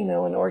an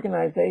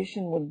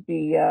organization would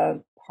be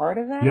part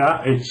of that.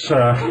 Yeah, it's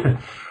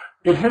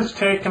it has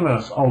taken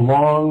us a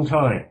long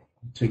time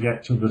to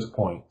get to this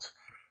point.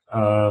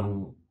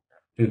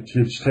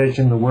 It's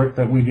taken the work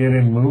that we did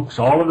in MOOCs,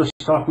 all of the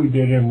stuff we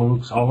did in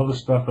MOOCs, all of the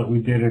stuff that we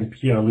did in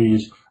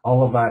PLEs,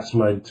 all of that's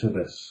led to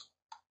this.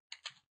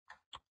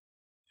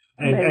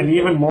 And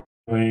even more,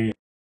 they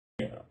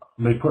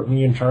put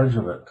me in charge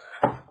of it.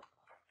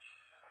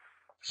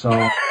 So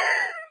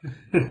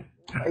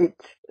right.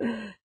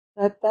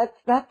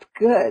 That's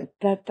good.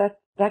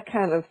 That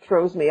kind of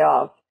throws me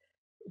off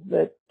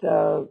that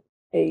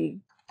a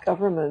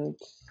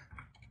government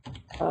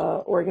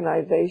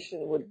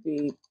organization would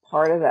be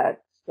part of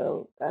that.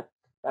 So that's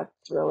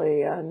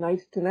really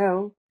nice to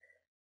know.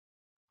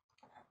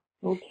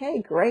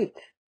 Okay, great.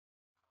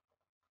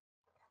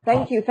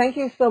 Thank you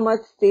so much,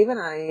 Stephen.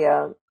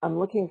 I'm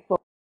looking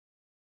forward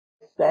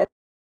to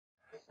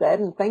said,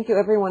 and thank you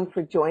everyone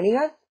for joining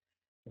us.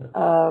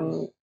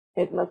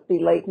 It must be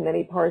late in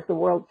many parts of the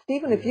world.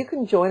 Stephen, if you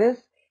can join us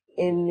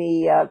in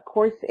the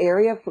course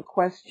area for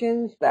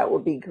questions, that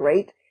would be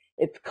great.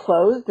 It's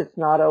closed. It's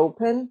not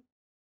open.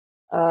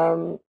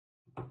 I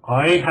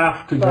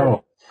have to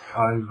go.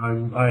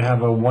 I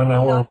have a 1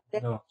 hour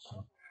window.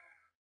 So.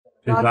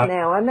 Not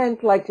now. I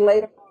meant like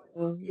later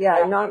on.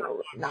 Yeah, not.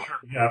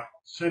 Yeah,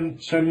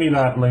 send me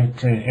that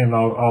link, and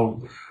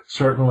I'll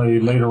certainly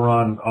later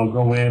on I'll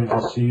go in.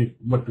 I'll see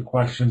what the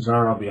questions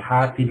are. I'll be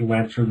happy to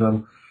answer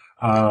them.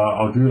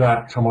 I'll do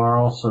that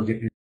tomorrow. So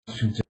get your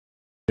questions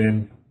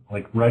in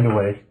like right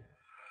away.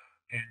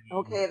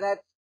 Okay,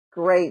 that's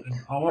great. And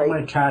all of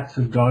my cats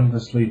have gone to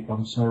sleep.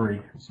 I'm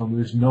sorry. So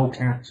there's no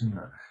cats in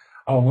there.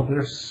 Oh, well,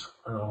 there's.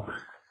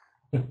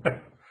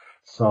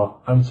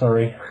 So I'm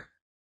sorry.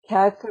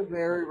 Cats are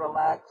very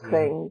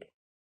relaxing.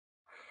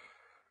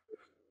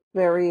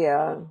 Very,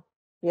 yeah,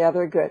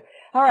 they're good.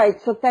 All right,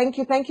 so thank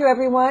you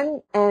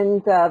everyone.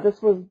 And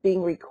this was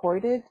being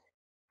recorded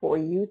for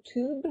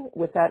YouTube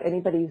without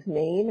anybody's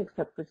name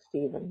except for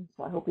Stephen.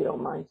 So I hope you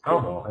don't mind,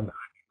 Stephen,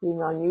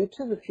 being on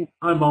YouTube. If you,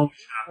 I'm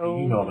always happy.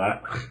 You know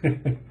that.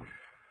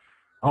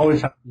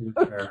 Always happy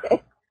to share.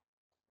 Okay.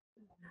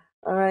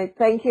 All right,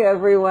 thank you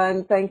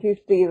everyone. Thank you,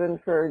 Stephen,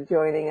 for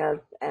joining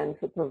us and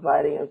for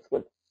providing us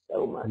with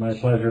so much. My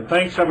pleasure.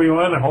 Thanks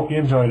everyone. I hope you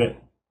enjoyed it.